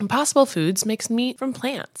entirely. Impossible Foods makes meat from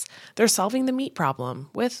plants. They're solving the meat problem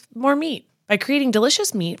with more meat. By creating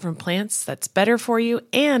delicious meat from plants that's better for you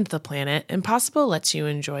and the planet, Impossible lets you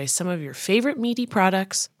enjoy some of your favorite meaty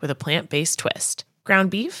products with a plant-based twist.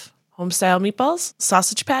 Ground beef, home-style meatballs,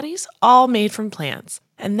 sausage patties, all made from plants.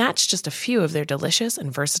 And that's just a few of their delicious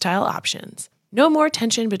and versatile options. No more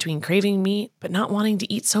tension between craving meat but not wanting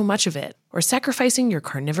to eat so much of it, or sacrificing your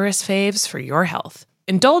carnivorous faves for your health.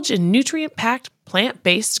 Indulge in nutrient-packed,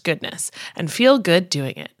 plant-based goodness and feel good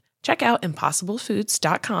doing it. Check out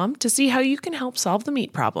impossiblefoods.com to see how you can help solve the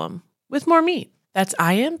meat problem with more meat. That's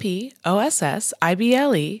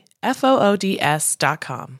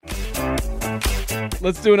IMPOSSIBLEFOODS.com.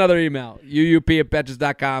 Let's do another email.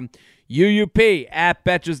 UUP@betches.com.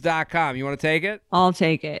 UUP@betches.com. You want to take it? I'll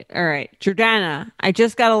take it. All right. Jordana, I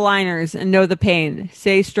just got aligners and know the pain.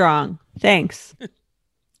 Stay strong. Thanks.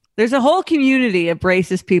 There's a whole community of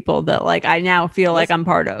racist people that like I now feel like I'm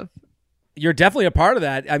part of. You're definitely a part of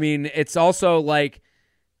that. I mean, it's also like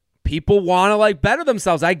people want to like better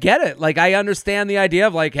themselves. I get it. Like I understand the idea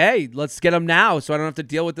of like, hey, let's get them now so I don't have to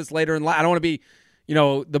deal with this later in life. I don't want to be,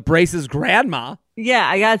 the braces grandma. Yeah,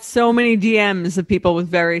 I got so many DMs of people with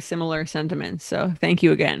very similar sentiments. So thank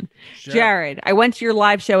you again. Sure. Jared, I went to your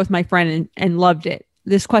live show with my friend and loved it.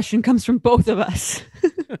 This question comes from both of us.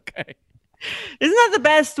 Okay. Isn't that the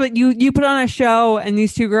best? What you put on a show and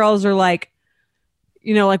these two girls are like,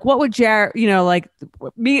 like what would Jared, like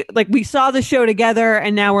me, like we saw the show together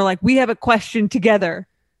and now we're like, we have a question together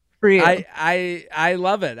for you. I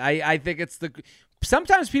love it. I think it's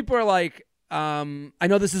sometimes people are like, I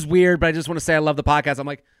know this is weird, but I just want to say I love the podcast. I'm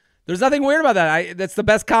like, there's nothing weird about that. That's the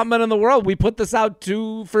best compliment in the world. We put this out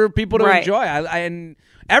for people to enjoy. And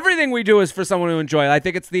everything we do is for someone to enjoy. I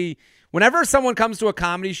think it's whenever someone comes to a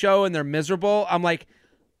comedy show and they're miserable, I'm like,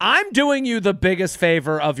 I'm doing you the biggest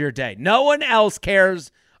favor of your day. No one else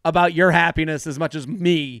cares about your happiness as much as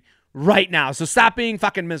me right now. So stop being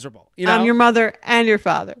fucking miserable. I'm your mother and your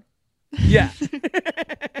father. Yeah.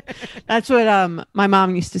 That's what my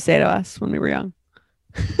mom used to say to us when we were young.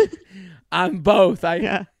 I'm both.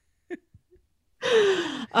 Yeah.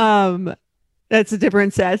 That's a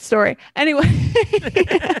different sad story. Anyway.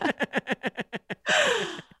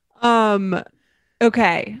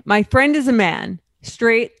 Okay. My friend is a man,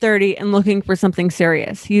 straight, 30, and looking for something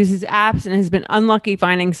serious. He uses apps and has been unlucky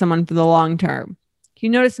finding someone for the long term. He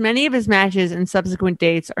noticed many of his matches and subsequent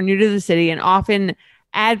dates are new to the city and often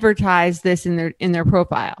advertise this in their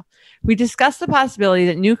profile. We discussed the possibility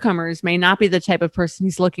that newcomers may not be the type of person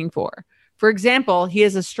he's looking for. For example, he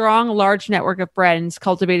has a strong, large network of friends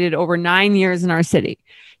cultivated over 9 years in our city.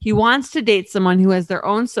 He wants to date someone who has their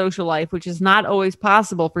own social life, which is not always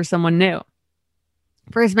possible for someone new.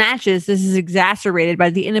 For his matches, this is exacerbated by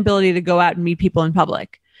the inability to go out and meet people in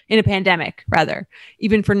public, in a pandemic, rather,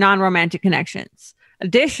 even for non-romantic connections.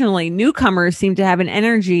 Additionally, newcomers seem to have an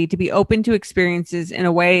energy to be open to experiences in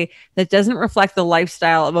a way that doesn't reflect the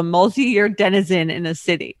lifestyle of a multi-year denizen in a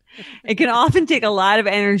city. It can often take a lot of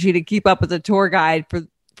energy to keep up with a tour guide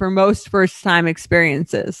for most first-time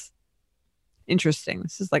experiences. Interesting.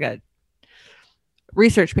 This is like a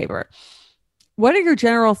research paper. What are your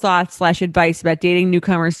general thoughts / advice about dating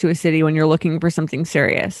newcomers to a city when you're looking for something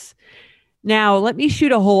serious? Now, let me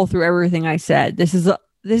shoot a hole through everything I said. This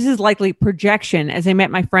is likely projection, as I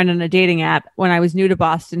met my friend on a dating app when I was new to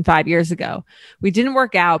Boston 5 years ago. We didn't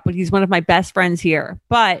work out, but he's one of my best friends here.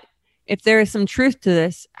 But if there is some truth to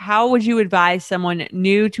this, how would you advise someone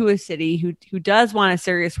new to a city who does want a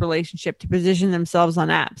serious relationship to position themselves on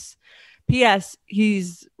apps? P.S.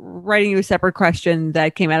 He's writing you a separate question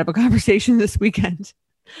that came out of a conversation this weekend.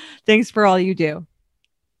 Thanks for all you do.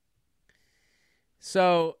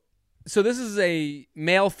 So this is a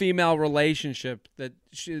male-female relationship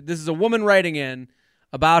this is a woman writing in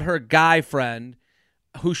about her guy friend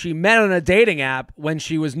who she met on a dating app when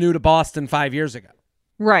she was new to Boston 5 years ago.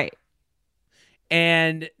 Right.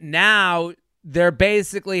 And now they're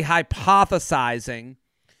basically hypothesizing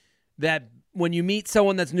that when you meet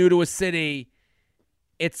someone that's new to a city,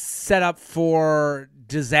 it's set up for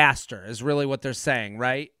disaster is really what they're saying,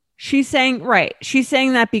 right? She's saying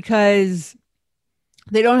that because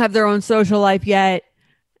they don't have their own social life yet.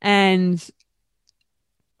 And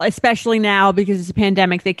especially now because it's a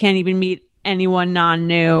pandemic, they can't even meet anyone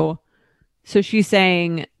non-new. So she's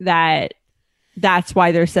saying that that's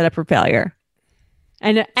why they're set up for failure.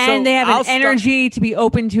 And they have an energy to be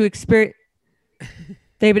open to experience.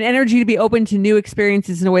 They have an energy to be open to new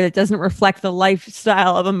experiences in a way that doesn't reflect the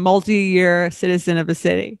lifestyle of a multi-year citizen of a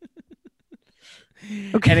city.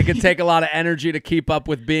 Okay. And it can take a lot of energy to keep up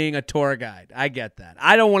with being a tour guide. I get that.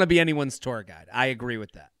 I don't want to be anyone's tour guide. I agree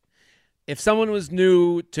with that. If someone was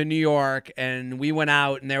new to New York and we went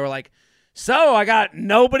out and they were like, so I got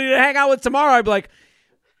nobody to hang out with tomorrow, I'd be like,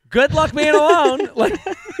 good luck being alone.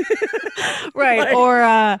 Right.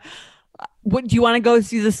 Or what, do you want to go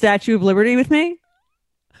see the Statue of Liberty with me?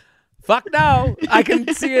 Fuck no. I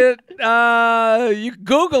can see it. You can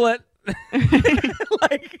Google it.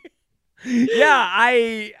 Yeah,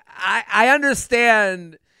 I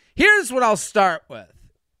understand. Here's what I'll start with.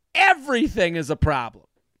 Everything is a problem.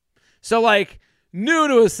 So new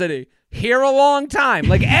to a city, here a long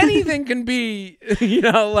time. Anything can be,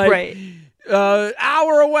 right.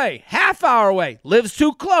 Hour away, half hour away, lives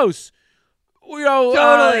too close.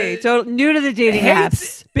 Totally. New to the dating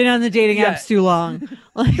apps. Been on the dating apps too long.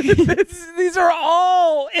 These are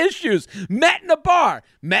all issues. Met in a bar,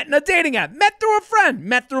 met in a dating app, met through a friend,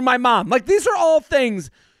 met through my mom. These are all things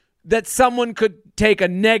that someone could take a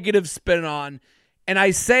negative spin on. And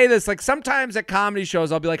I say this, sometimes at comedy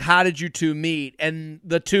shows, I'll be like, how did you two meet? And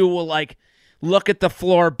the two will look at the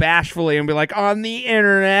floor bashfully and be like, on the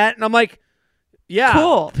internet. And I'm like, yeah,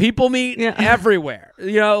 cool. People meet everywhere.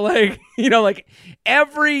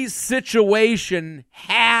 Every situation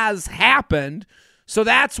has happened So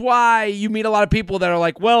that's why you meet a lot of people that are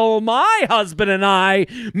like, well, my husband and I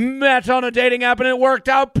met on a dating app and it worked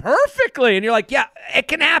out perfectly. And you're like, yeah, it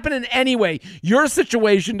can happen in any way. Your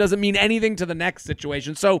situation doesn't mean anything to the next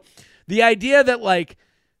situation. So the idea that like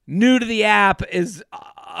new to the app is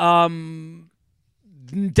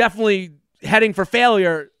definitely heading for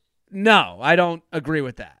failure, no, I don't agree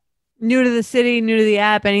with that. New to the city, new to the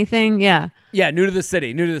app, anything? Yeah. Yeah, new to the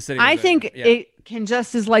city. I think it can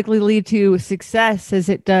just as likely lead to success as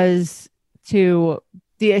it does to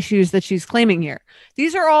the issues that she's claiming here.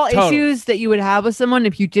 These are all issues that you would have with someone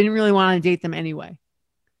if you didn't really want to date them anyway.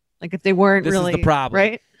 Like if they weren't this really is the problem,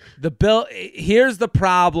 right? Here's the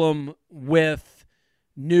problem with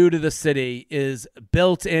new to the city is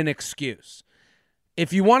built-in excuse.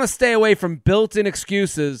 If you want to stay away from built-in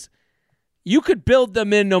excuses, you could build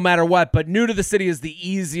them in no matter what, but new to the city is the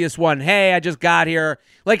easiest one. Hey, I just got here.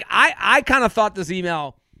 Like, I kind of thought this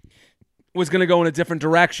email was going to go in a different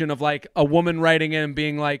direction of, like, a woman writing in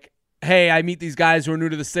being like, hey, I meet these guys who are new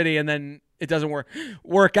to the city, and then it doesn't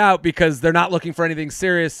work out because they're not looking for anything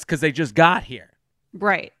serious because they just got here.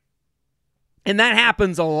 Right. And that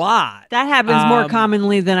happens a lot. That happens more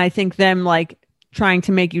commonly than I think them, like, trying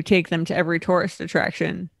to make you take them to every tourist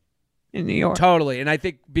attraction in New York. Totally. And I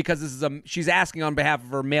think because this is she's asking on behalf of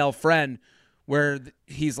her male friend where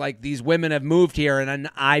he's like, these women have moved here and then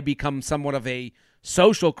I become somewhat of a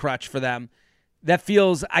social crutch for them. That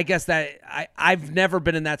feels, I guess that I've never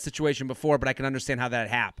been in that situation before, but I can understand how that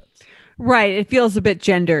happens. Right. It feels a bit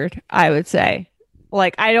gendered, I would say.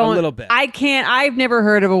 Like I don't, a little bit. I've never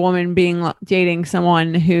heard of a woman dating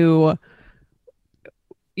someone who,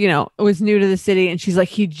 you know, was new to the city and she's like,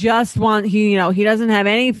 he doesn't have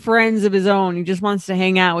any friends of his own. He just wants to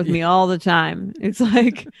hang out with me all the time. It's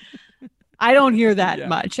like, I don't hear that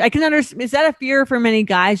much. I can understand. Is that a fear for many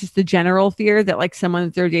guys? Just the general fear that like someone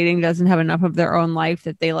that they're dating doesn't have enough of their own life,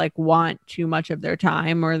 that they like want too much of their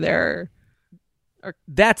time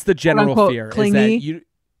that's the general unquote, fear. Clingy. Is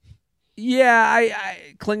that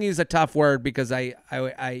I clingy is a tough word because I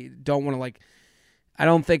don't want to like, I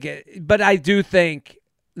don't think it, but I do think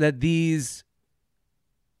that these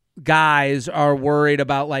guys are worried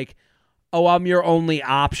about like, oh, I'm your only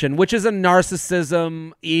option, which is a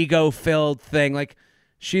narcissism, ego-filled thing. Like,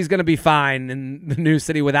 she's going to be fine in the new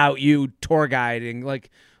city without you tour guiding, like,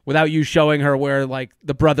 without you showing her where, like,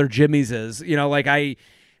 the Brother Jimmy's is. You know, like,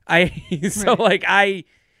 so, like, I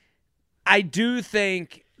do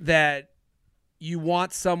think that you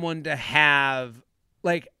want someone to have,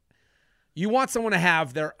 like, you want someone to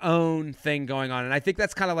have their own thing going on. And I think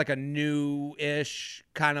that's kind of like a new-ish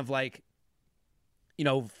kind of, like, you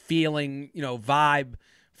know, feeling, you know, vibe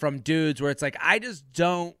from dudes where it's like, I just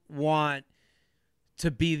don't want to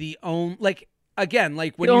be the only, like, again,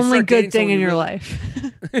 like when the you only start good thing in your really,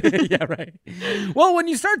 life. Yeah, right. Well, when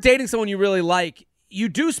you start dating someone you really like, you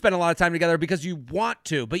do spend a lot of time together because you want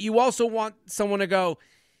to, but you also want someone to go,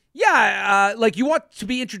 yeah, like you want to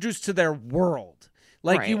be introduced to their world.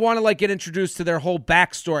 Like you want to like get introduced to their whole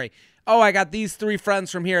backstory. Oh, I got these 3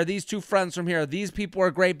 friends from here, these 2 friends from here. These people are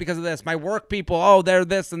great because of this. My work people, oh, they're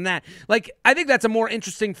this and that. Like, I think that's a more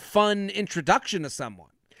interesting, fun introduction to someone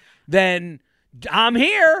than I'm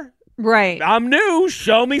here. Right. I'm new.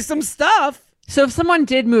 Show me some stuff. So if someone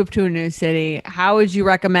did move to a new city, how would you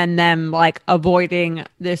recommend them like avoiding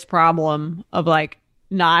this problem of like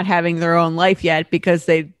not having their own life yet because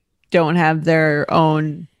they don't have their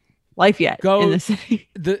own life yet in the city?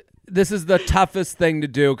 This is the toughest thing to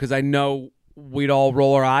do because I know we'd all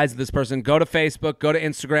roll our eyes at this person. Go to Facebook, go to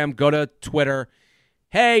Instagram, go to Twitter.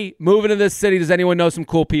 Hey, moving to this city, does anyone know some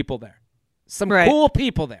cool people there? Some cool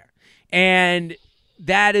people there. And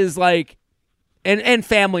that is like, and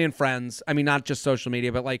family and friends. I mean, not just social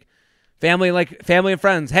media, but like family and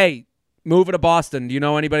friends. Hey, moving to Boston. Do you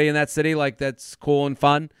know anybody in that city like that's cool and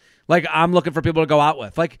fun? Like I'm looking for people to go out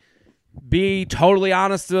with. Like, be totally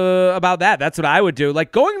honest about that. That's what I would do.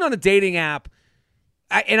 Like going on a dating app,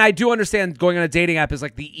 and I do understand going on a dating app is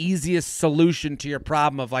like the easiest solution to your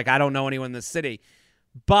problem of like, I don't know anyone in this city.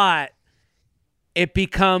 But it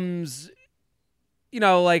becomes, you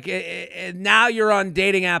know, like now you're on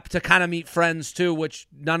dating app to kind of meet friends too, which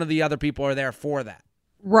none of the other people are there for that.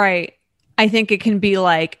 Right. I think it can be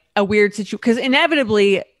like a weird situation because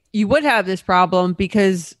inevitably you would have this problem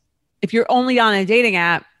because if you're only on a dating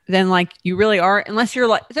app, then like you really are, unless you're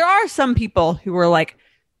like, there are some people who are like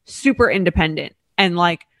super independent and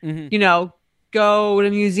like, you know, go to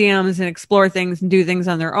museums and explore things and do things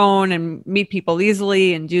on their own and meet people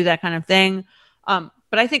easily and do that kind of thing. But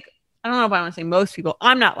I think, I don't know if I want to say most people,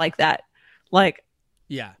 I'm not like that. Like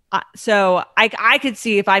Yeah. So I could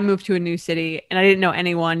see if I moved to a new city and I didn't know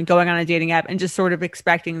anyone, going on a dating app and just sort of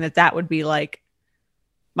expecting that would be like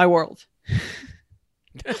my world,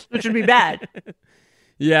 which would be bad.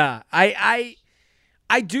 Yeah. I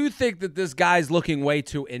do think that this guy's looking way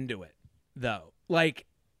too into it, though. Like,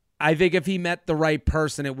 I think if he met the right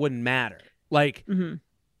person, it wouldn't matter. Like,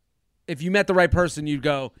 if you met the right person, you'd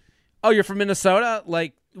go, oh, you're from Minnesota?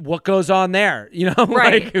 Like, what goes on there? You know,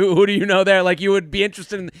 Right. like who do you know there? Like, you would be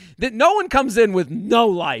interested in that. No one comes in with no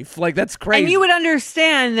life. Like, that's crazy. And you would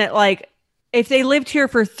understand that, like, if they lived here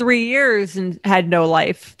for 3 years and had no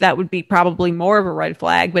life, that would be probably more of a red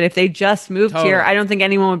flag. But if they just moved here, Totally. I don't think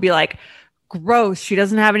anyone would be like, gross, she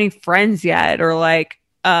doesn't have any friends yet, or like,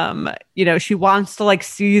 she wants to like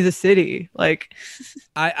see the city. Like,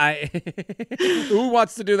 I who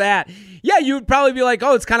wants to do that? Yeah, you would probably be like,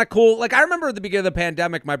 oh, it's kind of cool. Like, I remember at the beginning of the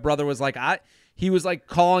pandemic, my brother was like, he was like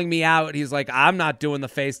calling me out. He's like, I'm not doing the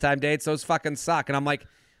FaceTime dates. Those fucking suck. And I'm like,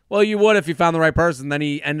 well, you would if you found the right person. Then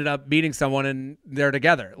he ended up meeting someone and they're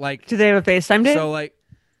together. Like, do they have a FaceTime date? so like,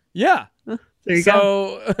 yeah. There you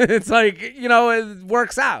go. So it's like, it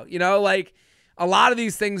works out, like a lot of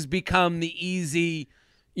these things become the easy,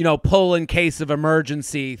 pull in case of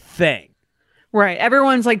emergency thing. Right.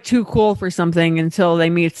 Everyone's like too cool for something until they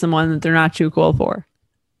meet someone that they're not too cool for.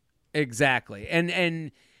 Exactly.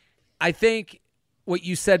 And I think what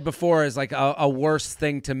you said before is like a worse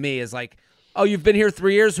thing to me is like, oh, you've been here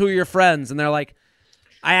 3 years. Who are your friends? And they're like,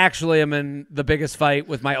 I actually am in the biggest fight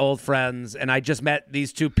with my old friends, and I just met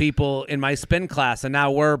these two people in my spin class, and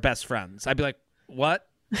now we're best friends. I'd be like, what?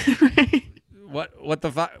 Right. What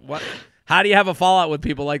the fuck? What? How do you have a fallout with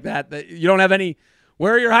people like that? That you don't have any?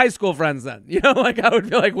 Where are your high school friends then? Like I would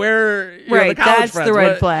feel like where? Right. The college That's friends? the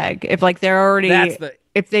red What? flag. If like they're already, That's the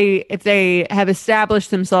if they have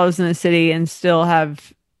established themselves in the city and still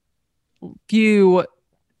have few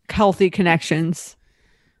healthy connections.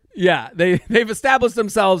 yeah. They've established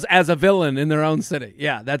themselves as a villain in their own city.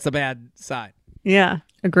 Yeah, that's a bad sign. Yeah.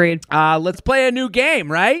 Agreed. Let's play a new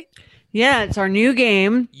game, right? Yeah. It's our new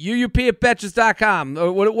game. UUP@betches.com.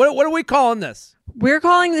 What are we calling this? We're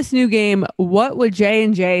calling this new game, What Would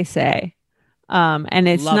J&J Say? And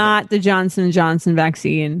it's Love not the Johnson & Johnson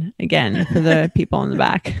vaccine, again, for the people in the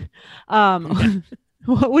back.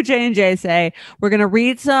 What would J&J say? We're going to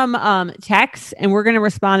read some texts, and we're going to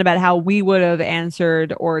respond about how we would have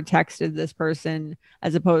answered or texted this person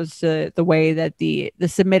as opposed to the way that the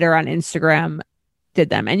submitter on Instagram did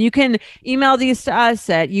them. And you can email these to us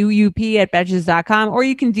at uup@betches.com, or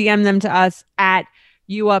you can DM them to us at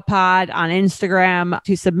UAPod on Instagram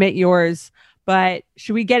to submit yours. But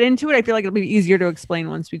should we get into it? I feel like it'll be easier to explain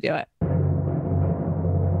once we do it.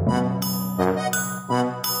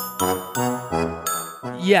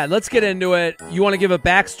 Yeah, let's get into it. You want to give a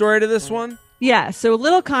backstory to this one? Yeah, so a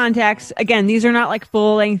little context. Again, these are not like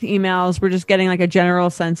full-length emails. We're just getting like a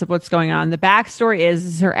general sense of what's going on. The backstory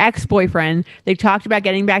is her ex-boyfriend. They talked about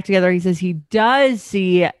getting back together. He says he does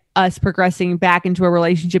see us progressing back into a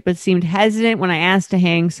relationship, but seemed hesitant when I asked to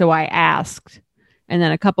hang, so I asked. And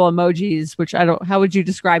then a couple emojis, which how would you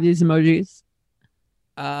describe these emojis?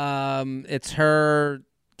 It's her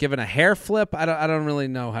giving a hair flip. I don't really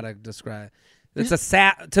know how to describe it. It's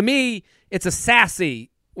to me, it's a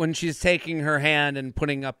sassy when she's taking her hand and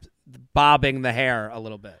bobbing the hair a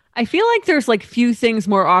little bit. I feel like there's like few things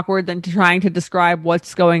more awkward than trying to describe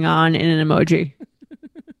what's going on in an emoji.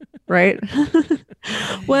 Right?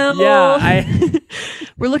 Well, yeah,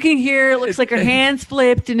 we're looking here. It looks like her hands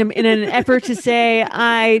flipped in an effort to say,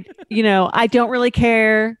 I don't really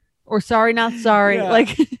care, or sorry, not sorry. Yeah.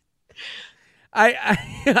 Like,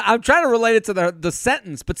 I'm trying to relate it to the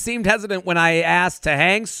sentence, but seemed hesitant when I asked to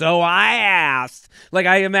hang, so I asked. Like,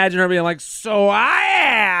 I imagine her being like, so I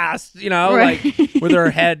asked, Right. like with her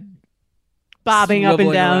head bobbing up and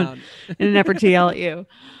swiveling down around. in an effort to yell at you.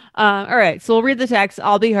 All right, so we'll read the text.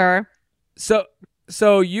 I'll be her.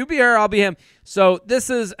 So you be her, I'll be him. So this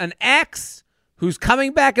is an ex who's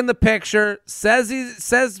coming back in the picture,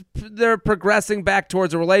 says they're progressing back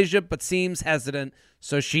towards a relationship, but seems hesitant.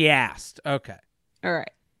 So she asked. Okay. All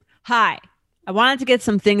right. Hi. I wanted to get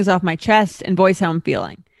some things off my chest and voice how I'm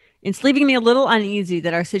feeling. It's leaving me a little uneasy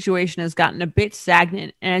that our situation has gotten a bit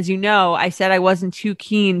stagnant. And as you know, I said I wasn't too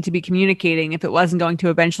keen to be communicating if it wasn't going to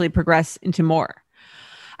eventually progress into more.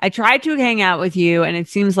 I tried to hang out with you, and it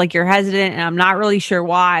seems like you're hesitant, and I'm not really sure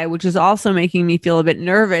why, which is also making me feel a bit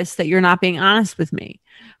nervous that you're not being honest with me.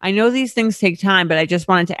 I know these things take time, but I just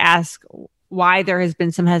wanted to ask why there has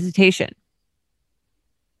been some hesitation.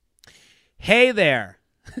 Hey there.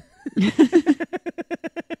 Hey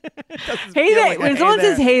there. When someone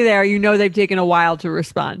says hey there, you know they've taken a while to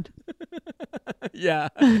respond. Yeah.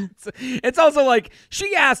 It's also like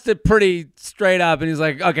she asked it pretty straight up, and he's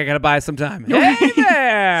like, okay, gotta buy some time. Hey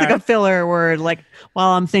there. It's like a filler word, like,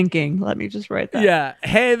 while I'm thinking, let me just write that. Yeah.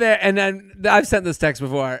 Hey there. And then I've sent this text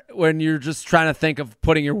before when you're just trying to think of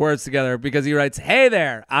putting your words together, because he writes, hey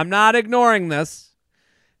there, I'm not ignoring this.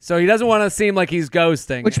 So he doesn't want to seem like he's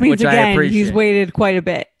ghosting, Which means, I again, appreciate. he's waited quite a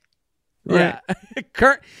bit. Yeah.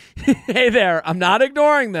 Hey there, I'm not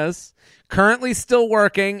ignoring this. Currently still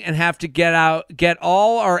working and have to get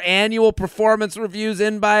all our annual performance reviews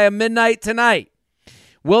in by midnight tonight.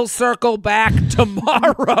 We'll circle back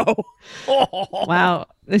tomorrow. Wow.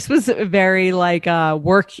 This was a very like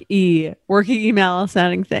worky email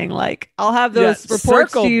sounding thing. Like, I'll have those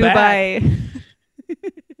reports to you by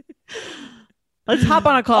let's hop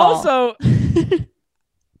on a call. Also,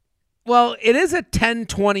 well, it is at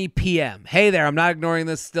 10:20 p.m. Hey there, I'm not ignoring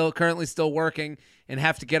this. Currently still working and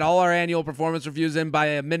have to get all our annual performance reviews in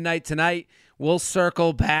by midnight tonight. We'll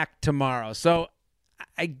circle back tomorrow. So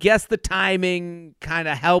I guess the timing kind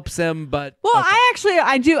of helps him, but well, okay.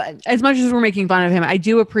 I do, as much as we're making fun of him, I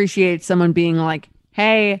do appreciate someone being like,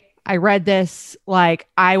 hey, I read this. Like,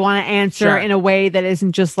 I want to answer in a way that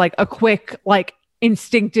isn't just like a quick, like,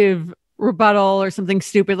 instinctive rebuttal or something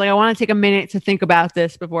stupid. Like, I want to take a minute to think about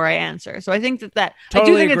this before I answer. So I think that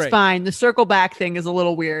Totally I do think agree. it's fine. The circle back thing is a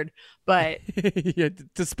little weird, but Yeah,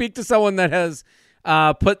 to speak to someone that has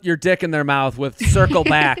put your dick in their mouth with circle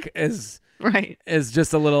back is right. Is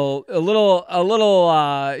just a little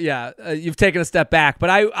you've taken a step back. But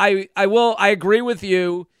I agree with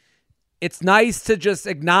you. It's nice to just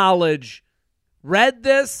acknowledge, read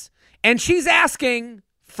this, and she's asking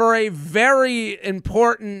for a very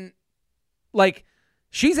important, like,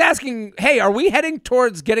 she's asking, hey, are we heading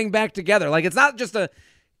towards getting back together? Like, it's not just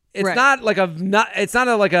it's not like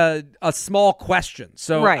a small question.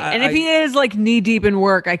 So right. And if he is like knee deep in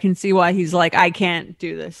work, I can see why he's like, I can't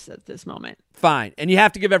do this at this moment. Fine. And you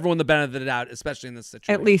have to give everyone the benefit of the doubt, especially in this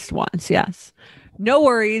situation. At least once, yes. No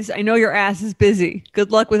worries. I know your ass is busy.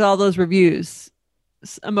 Good luck with all those reviews.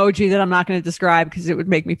 Emoji that I'm not going to describe because it would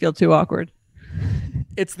make me feel too awkward.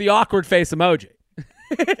 It's the awkward face emoji.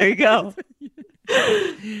 There you go.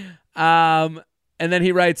 And then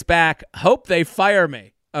he writes back, hope they fire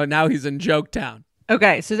me. Oh, now he's in Joketown.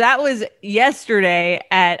 Okay, so that was yesterday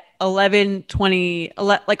at 11:20,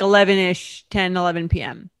 like 11-ish, 10, 11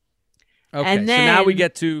 p.m. Okay, and then, so now we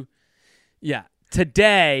get to,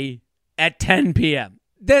 today at 10 p.m.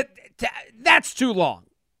 That's too long.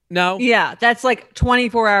 No? Yeah, that's like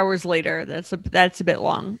 24 hours later. That's a bit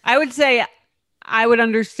long. I would say I would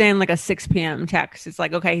understand like a 6 p.m. text. It's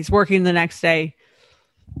like, okay, he's working the next day.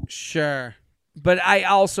 Sure. But I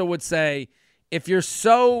also would say, if you're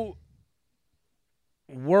so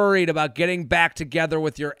worried about getting back together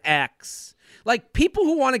with your ex, like people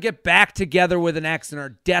who want to get back together with an ex and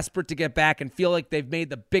are desperate to get back and feel like they've made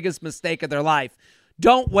the biggest mistake of their life,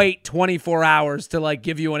 don't wait 24 hours to like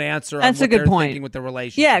give you an answer on That's what a good they're point. thinking with the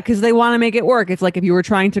relationship. Yeah, because they want to make it work. It's like if you were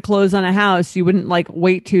trying to close on a house, you wouldn't like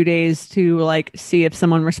wait 2 days to like see if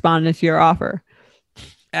someone responded to your offer.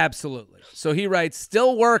 Absolutely. So he writes,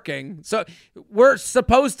 still working. So we're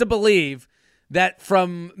supposed to believe that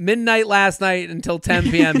from midnight last night until 10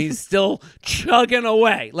 p.m., he's still chugging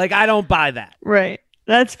away. Like, I don't buy that. Right.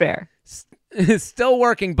 That's fair. Still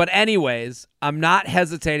working. But anyways, I'm not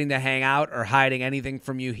hesitating to hang out or hiding anything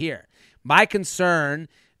from you here. My concern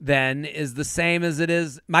then is the same as it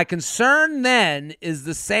is. My concern then is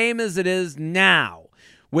the same as it is now,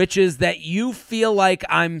 which is that you feel like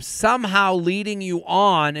I'm somehow leading you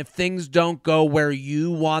on if things don't go where you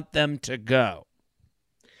want them to go.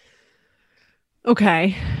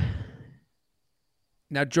 Okay.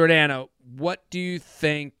 Now, Giordano, what do you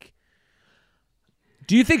think?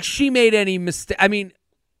 Do you think she made any mistake? I mean,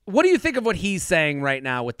 what do you think of what he's saying right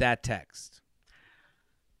now with that text?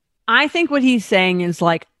 I think what he's saying is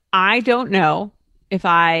like, I don't know if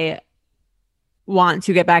I want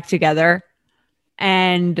to get back together.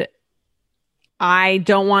 And I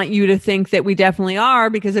don't want you to think that we definitely are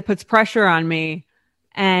because it puts pressure on me.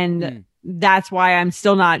 And that's why I'm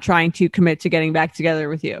still not trying to commit to getting back together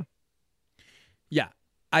with you. Yeah,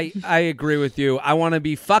 I agree with you. I want to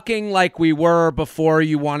be fucking like we were before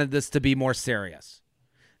you wanted this to be more serious.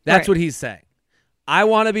 That's what he's saying. I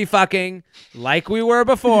want to be fucking like we were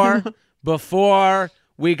before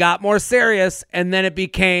we got more serious, and then it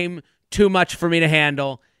became too much for me to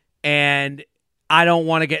handle, and I don't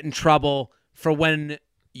want to get in trouble for when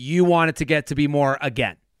you want it to get to be more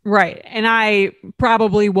again. Right. And I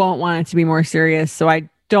probably won't want it to be more serious. So I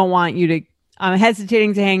don't want you to, I'm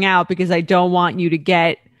hesitating to hang out because I don't want you to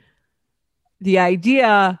get the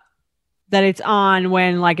idea that it's on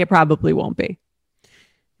when like it probably won't be.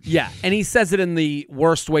 Yeah, and he says it in the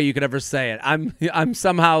worst way you could ever say it. I'm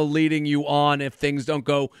somehow leading you on if things don't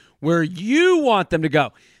go where you want them to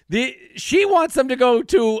go. She wants them to go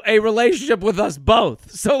to a relationship with us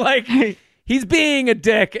both. So like he's being a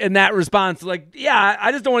dick in that response. Like, yeah,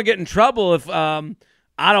 I just don't want to get in trouble if I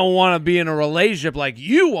don't want to be in a relationship like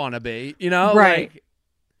you want to be, you know? Right. Like,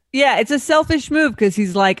 yeah, it's a selfish move because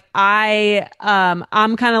he's like, I'm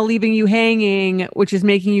kind of leaving you hanging, which is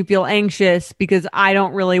making you feel anxious because I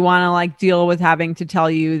don't really want to like deal with having to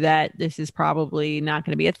tell you that this is probably not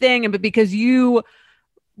going to be a thing. But because you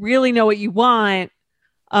really know what you want,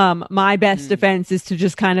 my best defense is to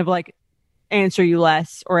just kind of like answer you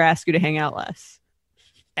less or ask you to hang out less.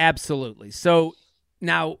 Absolutely. So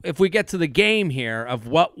now if we get to the game here of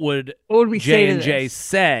what would we J&J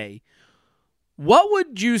say, what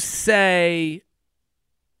would you say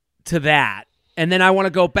to that? And then I want to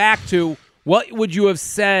go back to what would you have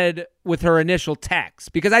said with her initial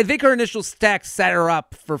text? Because I think her initial text set her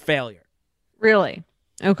up for failure. Really?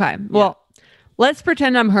 Okay. Well, let's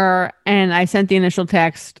pretend I'm her and I sent the initial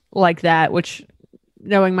text like that, which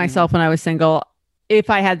knowing myself when I was single, if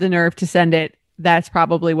I had the nerve to send it, that's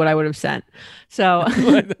probably what I would have sent. So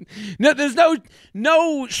no, there's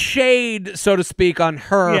no shade, so to speak, on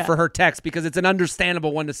her for her text because it's an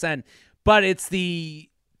understandable one to send. But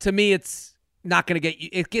to me, it's not going to get you.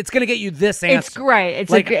 It's going to get you this answer. It's great. It's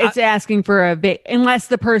like it's asking for a big, unless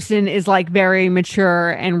the person is like very mature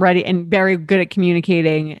and ready and very good at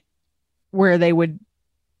communicating, where they would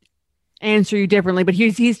answer you differently. But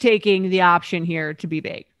he's taking the option here to be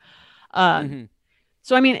vague.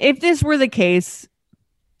 So, I mean, if this were the case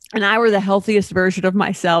and I were the healthiest version of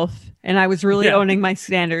myself and I was really owning my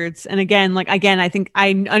standards. And again, I think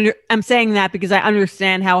I'm saying that because I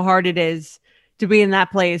understand how hard it is to be in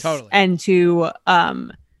that place and to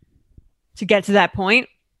get to that point.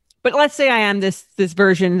 But let's say I am this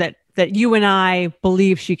version that you and I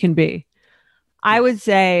believe she can be. I would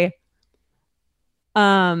say,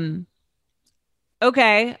 okay,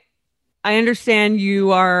 I understand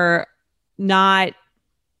you are not,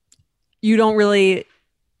 you don't really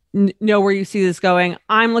know where you see this going.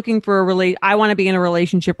 I'm looking for I want to be in a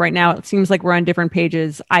relationship right now. It seems like we're on different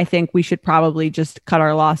pages. I think we should probably just cut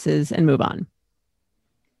our losses and move on.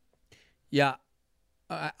 Yeah.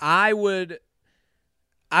 I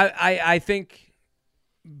think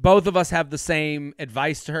both of us have the same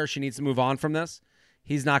advice to her. She needs to move on from this.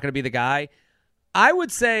 He's not going to be the guy. I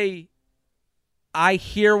would say, I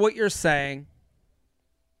hear what you're saying.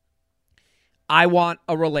 I want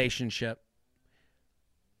a relationship.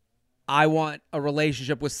 I want a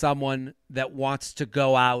relationship with someone that wants to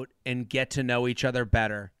go out and get to know each other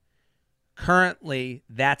better. Currently,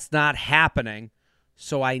 that's not happening,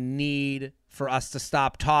 so I need for us to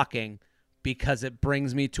stop talking because it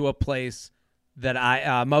brings me to a place that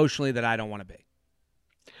I emotionally that I don't want to be.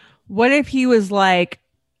 What if he was like,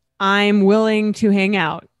 I'm willing to hang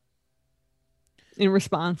out in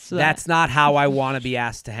response to that? That's not how I want to be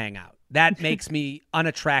asked to hang out. That makes me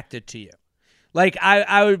unattracted to you. Like,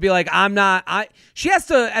 I would be like, she has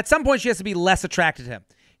to, at some point, she has to be less attracted to him.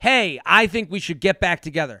 Hey, I think we should get back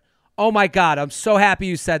together. Oh my God, I'm so happy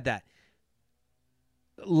you said that.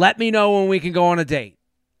 Let me know when we can go on a date.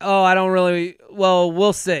 Oh, I don't really, well,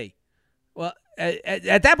 we'll see. Well,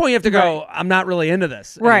 at that point, you have to go, I'm not really into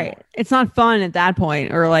this anymore. It's not fun at that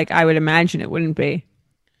point, or like, I would imagine it wouldn't be.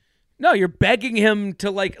 No, you're begging him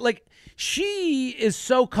to like, she is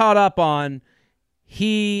so caught up on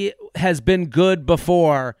he has been good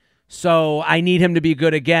before, so I need him to be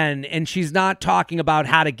good again. And she's not talking about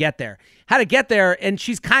how to get there. And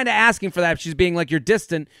she's kind of asking for that. She's being like, you're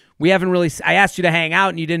distant. I asked you to hang out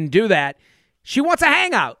and you didn't do that. She wants a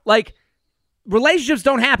hangout. Like, relationships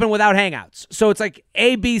don't happen without hangouts. So it's like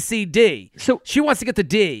A, B, C, D. So she wants to get to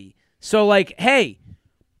D. So like, hey,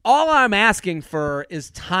 all I'm asking for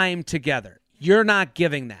is time together. You're not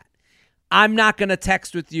giving that. I'm not going to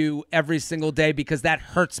text with you every single day because that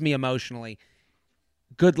hurts me emotionally.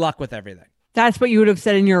 Good luck with everything. That's what you would have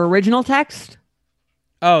said in your original text?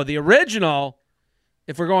 Oh, the original,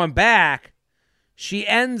 if we're going back, she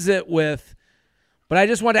ends it with, but I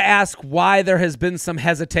just want to ask why there has been some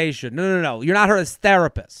hesitation. No. You're not her as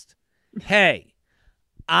therapist. Hey,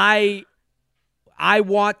 I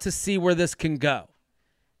want to see where this can go.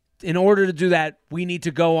 In order to do that, we need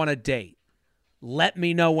to go on a date. Let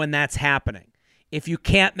me know when that's happening. If you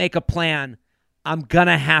can't make a plan, I'm going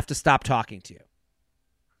to have to stop talking to you.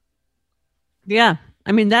 Yeah.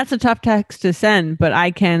 I mean, that's a tough text to send, but I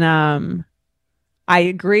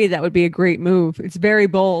agree that would be a great move. It's very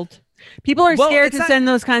bold. People are scared to send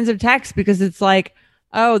those kinds of texts because it's like,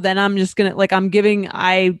 oh, then I'm just going to, like,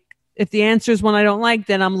 If the answer is one I don't like,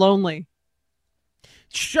 then I'm lonely.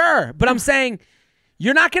 Sure, but I'm saying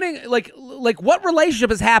you're not getting like what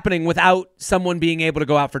relationship is happening without someone being able to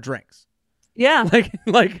go out for drinks? Yeah.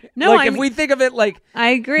 If we think of it like I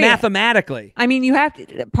agree mathematically. I mean, you have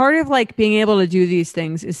to, part of like being able to do these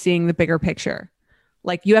things is seeing the bigger picture.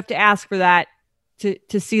 Like you have to ask for that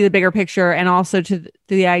to see the bigger picture, and also to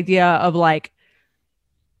the idea of like,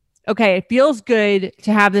 okay, it feels good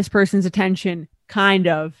to have this person's attention, kind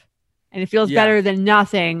of, and it feels better than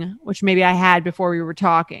nothing, which maybe I had before we were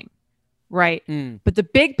talking. Right. But the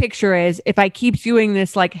big picture is, if I keep doing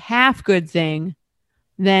this like half good thing,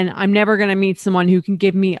 then I'm never going to meet someone who can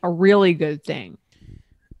give me a really good thing.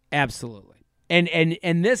 Absolutely.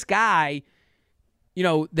 And this guy, you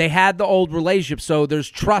know, they had the old relationship, so there's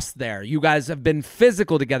trust there. You guys have been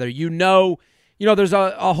physical together. You know, there's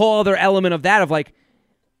a whole other element of that, of like,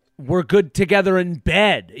 we're good together in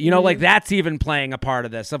bed. You know, like that's even playing a part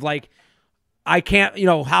of this, of like, I can't, you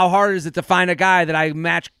know, how hard is it to find a guy that I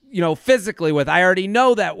match, you know, physically with? I already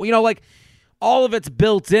know that, you know, like all of it's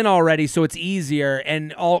built in already, so it's easier.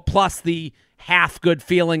 And all plus the half good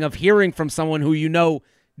feeling of hearing from someone who you know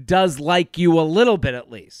does like you a little bit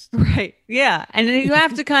at least. Right. Yeah. And then you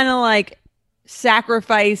have to kind of like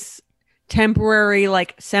sacrifice temporary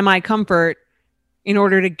like semi comfort in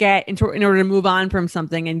order to move on from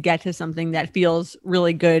something and get to something that feels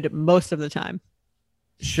really good most of the time.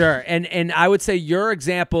 Sure. And I would say your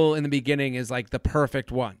example in the beginning is like the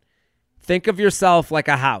perfect one. Think of yourself like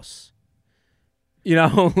a house. You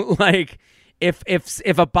know, like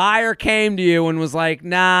if a buyer came to you and was like,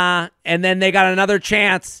 nah, and then they got another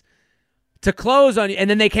chance to close on you, and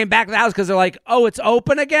then they came back to the house because they're like, oh, it's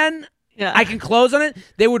open again? Yeah. I can close on it?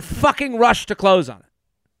 They would fucking rush to close on it.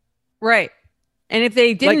 Right. And if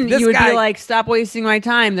they didn't, Like, you would be like, stop wasting my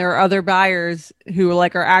time. There are other buyers who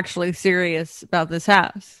like are actually serious about this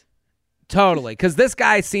house. Totally. Because this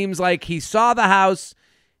guy seems like he saw the house.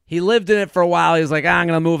 He lived in it for a while. He was like, I'm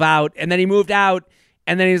going to move out. And then he moved out.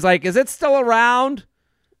 And then he's like, is it still around?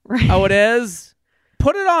 Right. Oh, it is?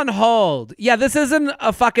 Put it on hold. Yeah, this isn't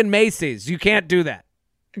a fucking Macy's. You can't do that.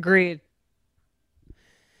 Agreed.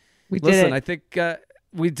 Listen, I think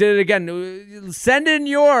we did it again. Send in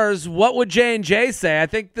yours. What would J&J say? I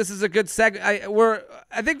think this is a good segment.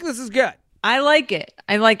 I think this is good. I like it.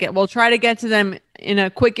 We'll try to get to them in a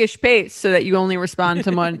quickish pace so that you only respond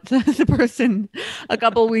to the person a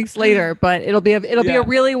couple weeks later. But it'll be a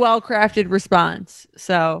really well crafted response.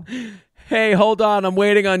 So, hey, hold on, I'm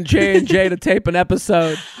waiting on J&J to tape an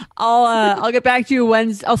episode. I'll get back to you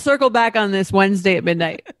Wednesday. I'll circle back on this Wednesday at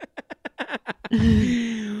midnight.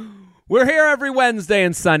 We're here every Wednesday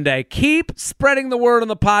and Sunday. Keep spreading the word on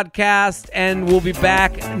the podcast, and we'll be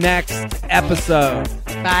back next episode.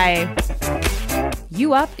 Bye.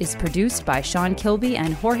 You Up is produced by Sean Kilby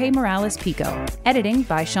and Jorge Morales Pico. Editing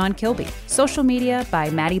by Sean Kilby. Social media by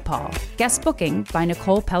Maddie Paul. Guest booking by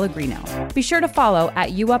Nicole Pellegrino. Be sure to follow at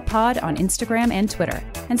YouUpPod on Instagram and Twitter.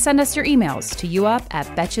 And send us your emails to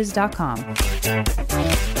youup@betches.com.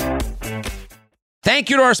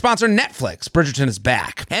 Thank you to our sponsor, Netflix. Bridgerton is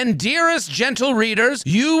back. And dearest gentle readers,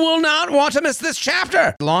 you will not want to miss this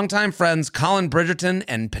chapter. Longtime friends Colin Bridgerton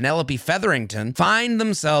and Penelope Featherington find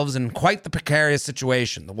themselves in quite the precarious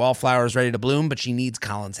situation. The wallflower is ready to bloom, but she needs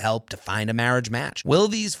Colin's help to find a marriage match. Will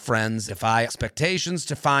these friends defy expectations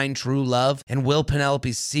to find true love? And will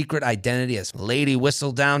Penelope's secret identity as Lady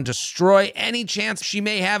Whistledown destroy any chance she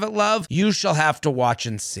may have at love? You shall have to watch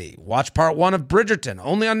and see. Watch part 1 of Bridgerton,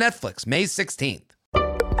 only on Netflix, May 16th.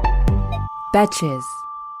 Betches.